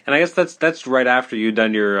 And I guess that's right after you'd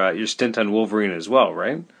done your stint on Wolverine as well,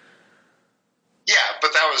 right? Yeah,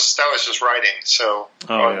 but that was just writing. So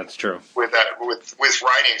that's true. With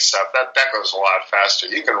writing stuff, that goes a lot faster.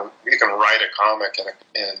 You can write a comic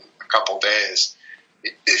in a couple days.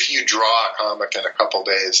 If you draw a comic in a couple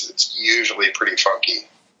days, it's usually pretty funky.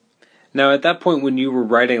 Now, at that point, when you were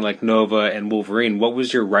writing like Nova and Wolverine, what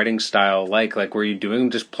was your writing style like? Like, were you doing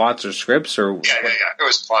just plots or scripts, or yeah? It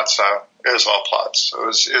was plot style. It was all plots. It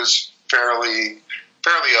was fairly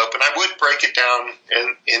open. I would break it down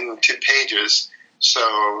into pages.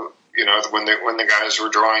 So, when the guys were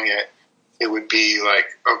drawing it, it would be like,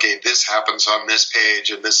 okay, this happens on this page,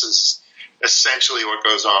 and this is essentially what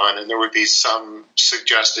goes on, and there would be some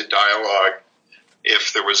suggested dialogue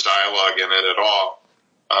if there was dialogue in it at all.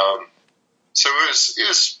 So it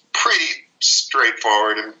was pretty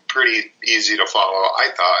straightforward and pretty easy to follow,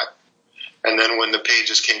 I thought. And then when the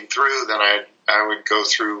pages came through, then I would go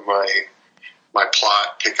through my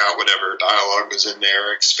plot, pick out whatever dialogue was in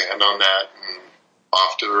there, expand on that, and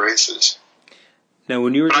off to the races. Now,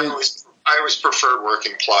 when you were I always preferred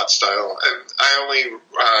working plot style, and I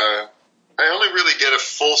only really did a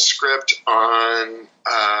full script on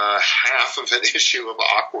half of an issue of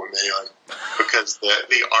Aquaman because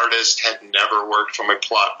the artist had never worked from a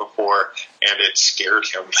plot before, and it scared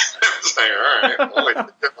him. I was like, all right.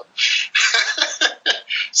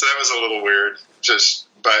 So that was a little weird.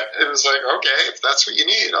 But it was like, okay, if that's what you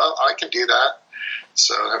need, I can do that.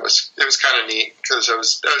 So it was kind of neat because that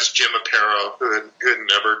was Jim Aparo who had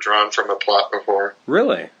never drawn from a plot before.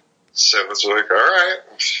 Really? So it was like, all right,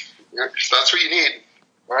 if that's what you need,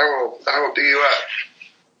 I will do you up.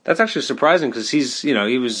 That's actually surprising because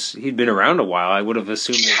he'd been around a while. I would have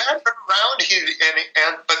assumed he had been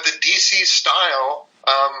around. But the DC style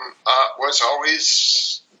was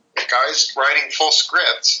always guys writing full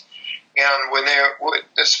scripts, and when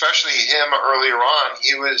especially him earlier on,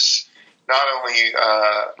 he was not only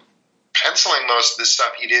penciling most of the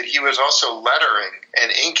stuff he did, he was also lettering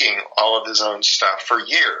and inking all of his own stuff for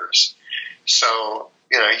years. So,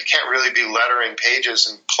 you can't really be lettering pages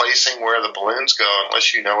and placing where the balloons go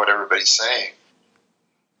unless you know what everybody's saying.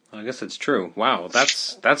 I guess it's true. Wow,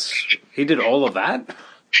 that's he did all of that?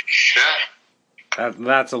 Yeah.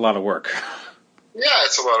 That's a lot of work. Yeah,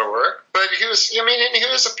 it's a lot of work. But he was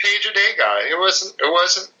a page a day guy. It wasn't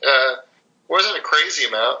a crazy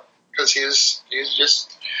amount because he was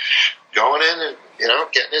just going in and,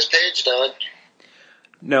 getting his page done.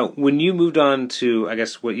 Now, when you moved on to, I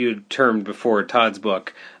guess, what you had termed before Todd's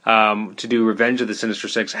book, to do Revenge of the Sinister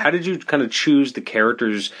Six, how did you kind of choose the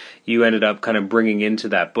characters you ended up kind of bringing into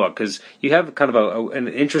that book? Because you have kind of an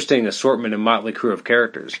interesting assortment and motley crew of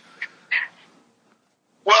characters.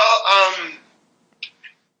 Well,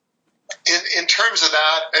 in terms of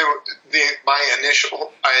that,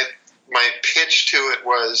 my pitch to it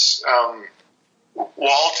was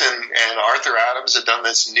Walton and Arthur Adams had done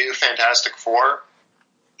this new Fantastic Four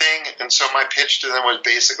thing, and so my pitch to them was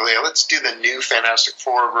basically, let's do the new Fantastic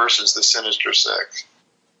Four versus the Sinister Six.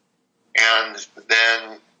 And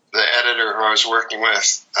then the editor who I was working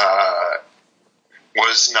with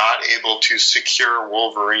was not able to secure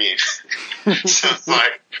Wolverine. So it's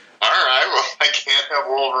like, all right, well, I can't have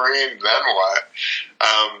Wolverine, then what?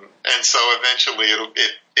 And so eventually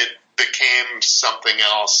it became something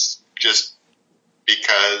else just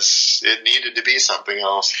because it needed to be something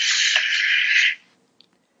else.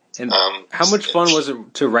 And how much fun was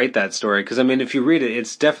it to write that story? Because, if you read it,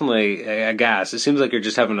 it's definitely a gas. It seems like you're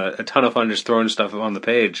just having a ton of fun just throwing stuff on the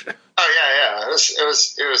page. Oh, yeah.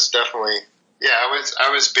 It was definitely... Yeah,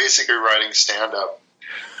 I was basically writing stand-up,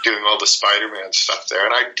 doing all the Spider-Man stuff there.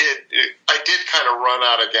 And I did kind of run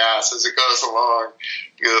out of gas as it goes along.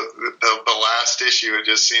 The last issue, it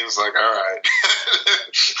just seems like, all right,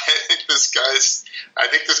 I think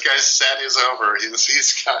this guy's set is over.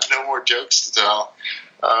 He's got no more jokes to tell.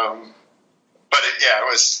 But it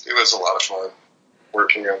was a lot of fun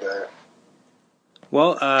working on that.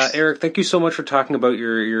 Well, Eric, thank you so much for talking about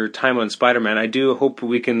your time on Spider-Man. I do hope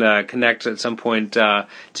we can connect at some point to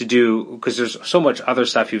do, because there's so much other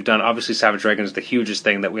stuff you've done. Obviously, Savage Dragon is the hugest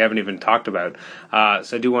thing that we haven't even talked about.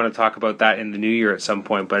 So I do want to talk about that in the new year at some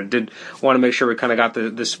point. But I did want to make sure we kind of got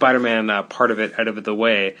the Spider-Man part of it out of the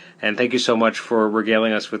way. And thank you so much for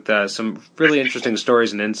regaling us with some really interesting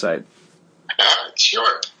stories and insight.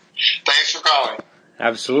 Sure. Thanks for calling.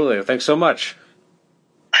 Absolutely. Thanks so much.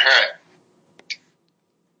 All right.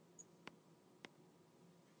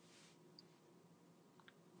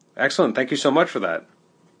 Excellent. Thank you so much for that.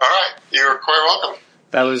 All right. You're quite welcome.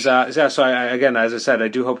 That was, so again, as I said, I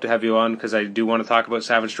do hope to have you on because I do want to talk about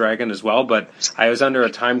Savage Dragon as well, but I was under a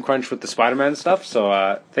time crunch with the Spider-Man stuff,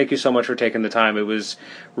 so thank you so much for taking the time. It was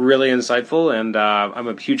really insightful, and I'm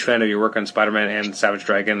a huge fan of your work on Spider-Man and Savage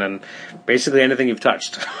Dragon, and basically anything you've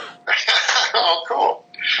touched. Oh, cool.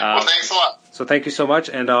 Well, thanks a lot. So thank you so much,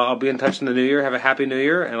 and I'll be in touch in the new year. Have a happy new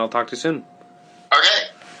year, and I'll talk to you soon.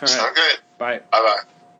 Okay. Sounds good. Bye. Bye-bye.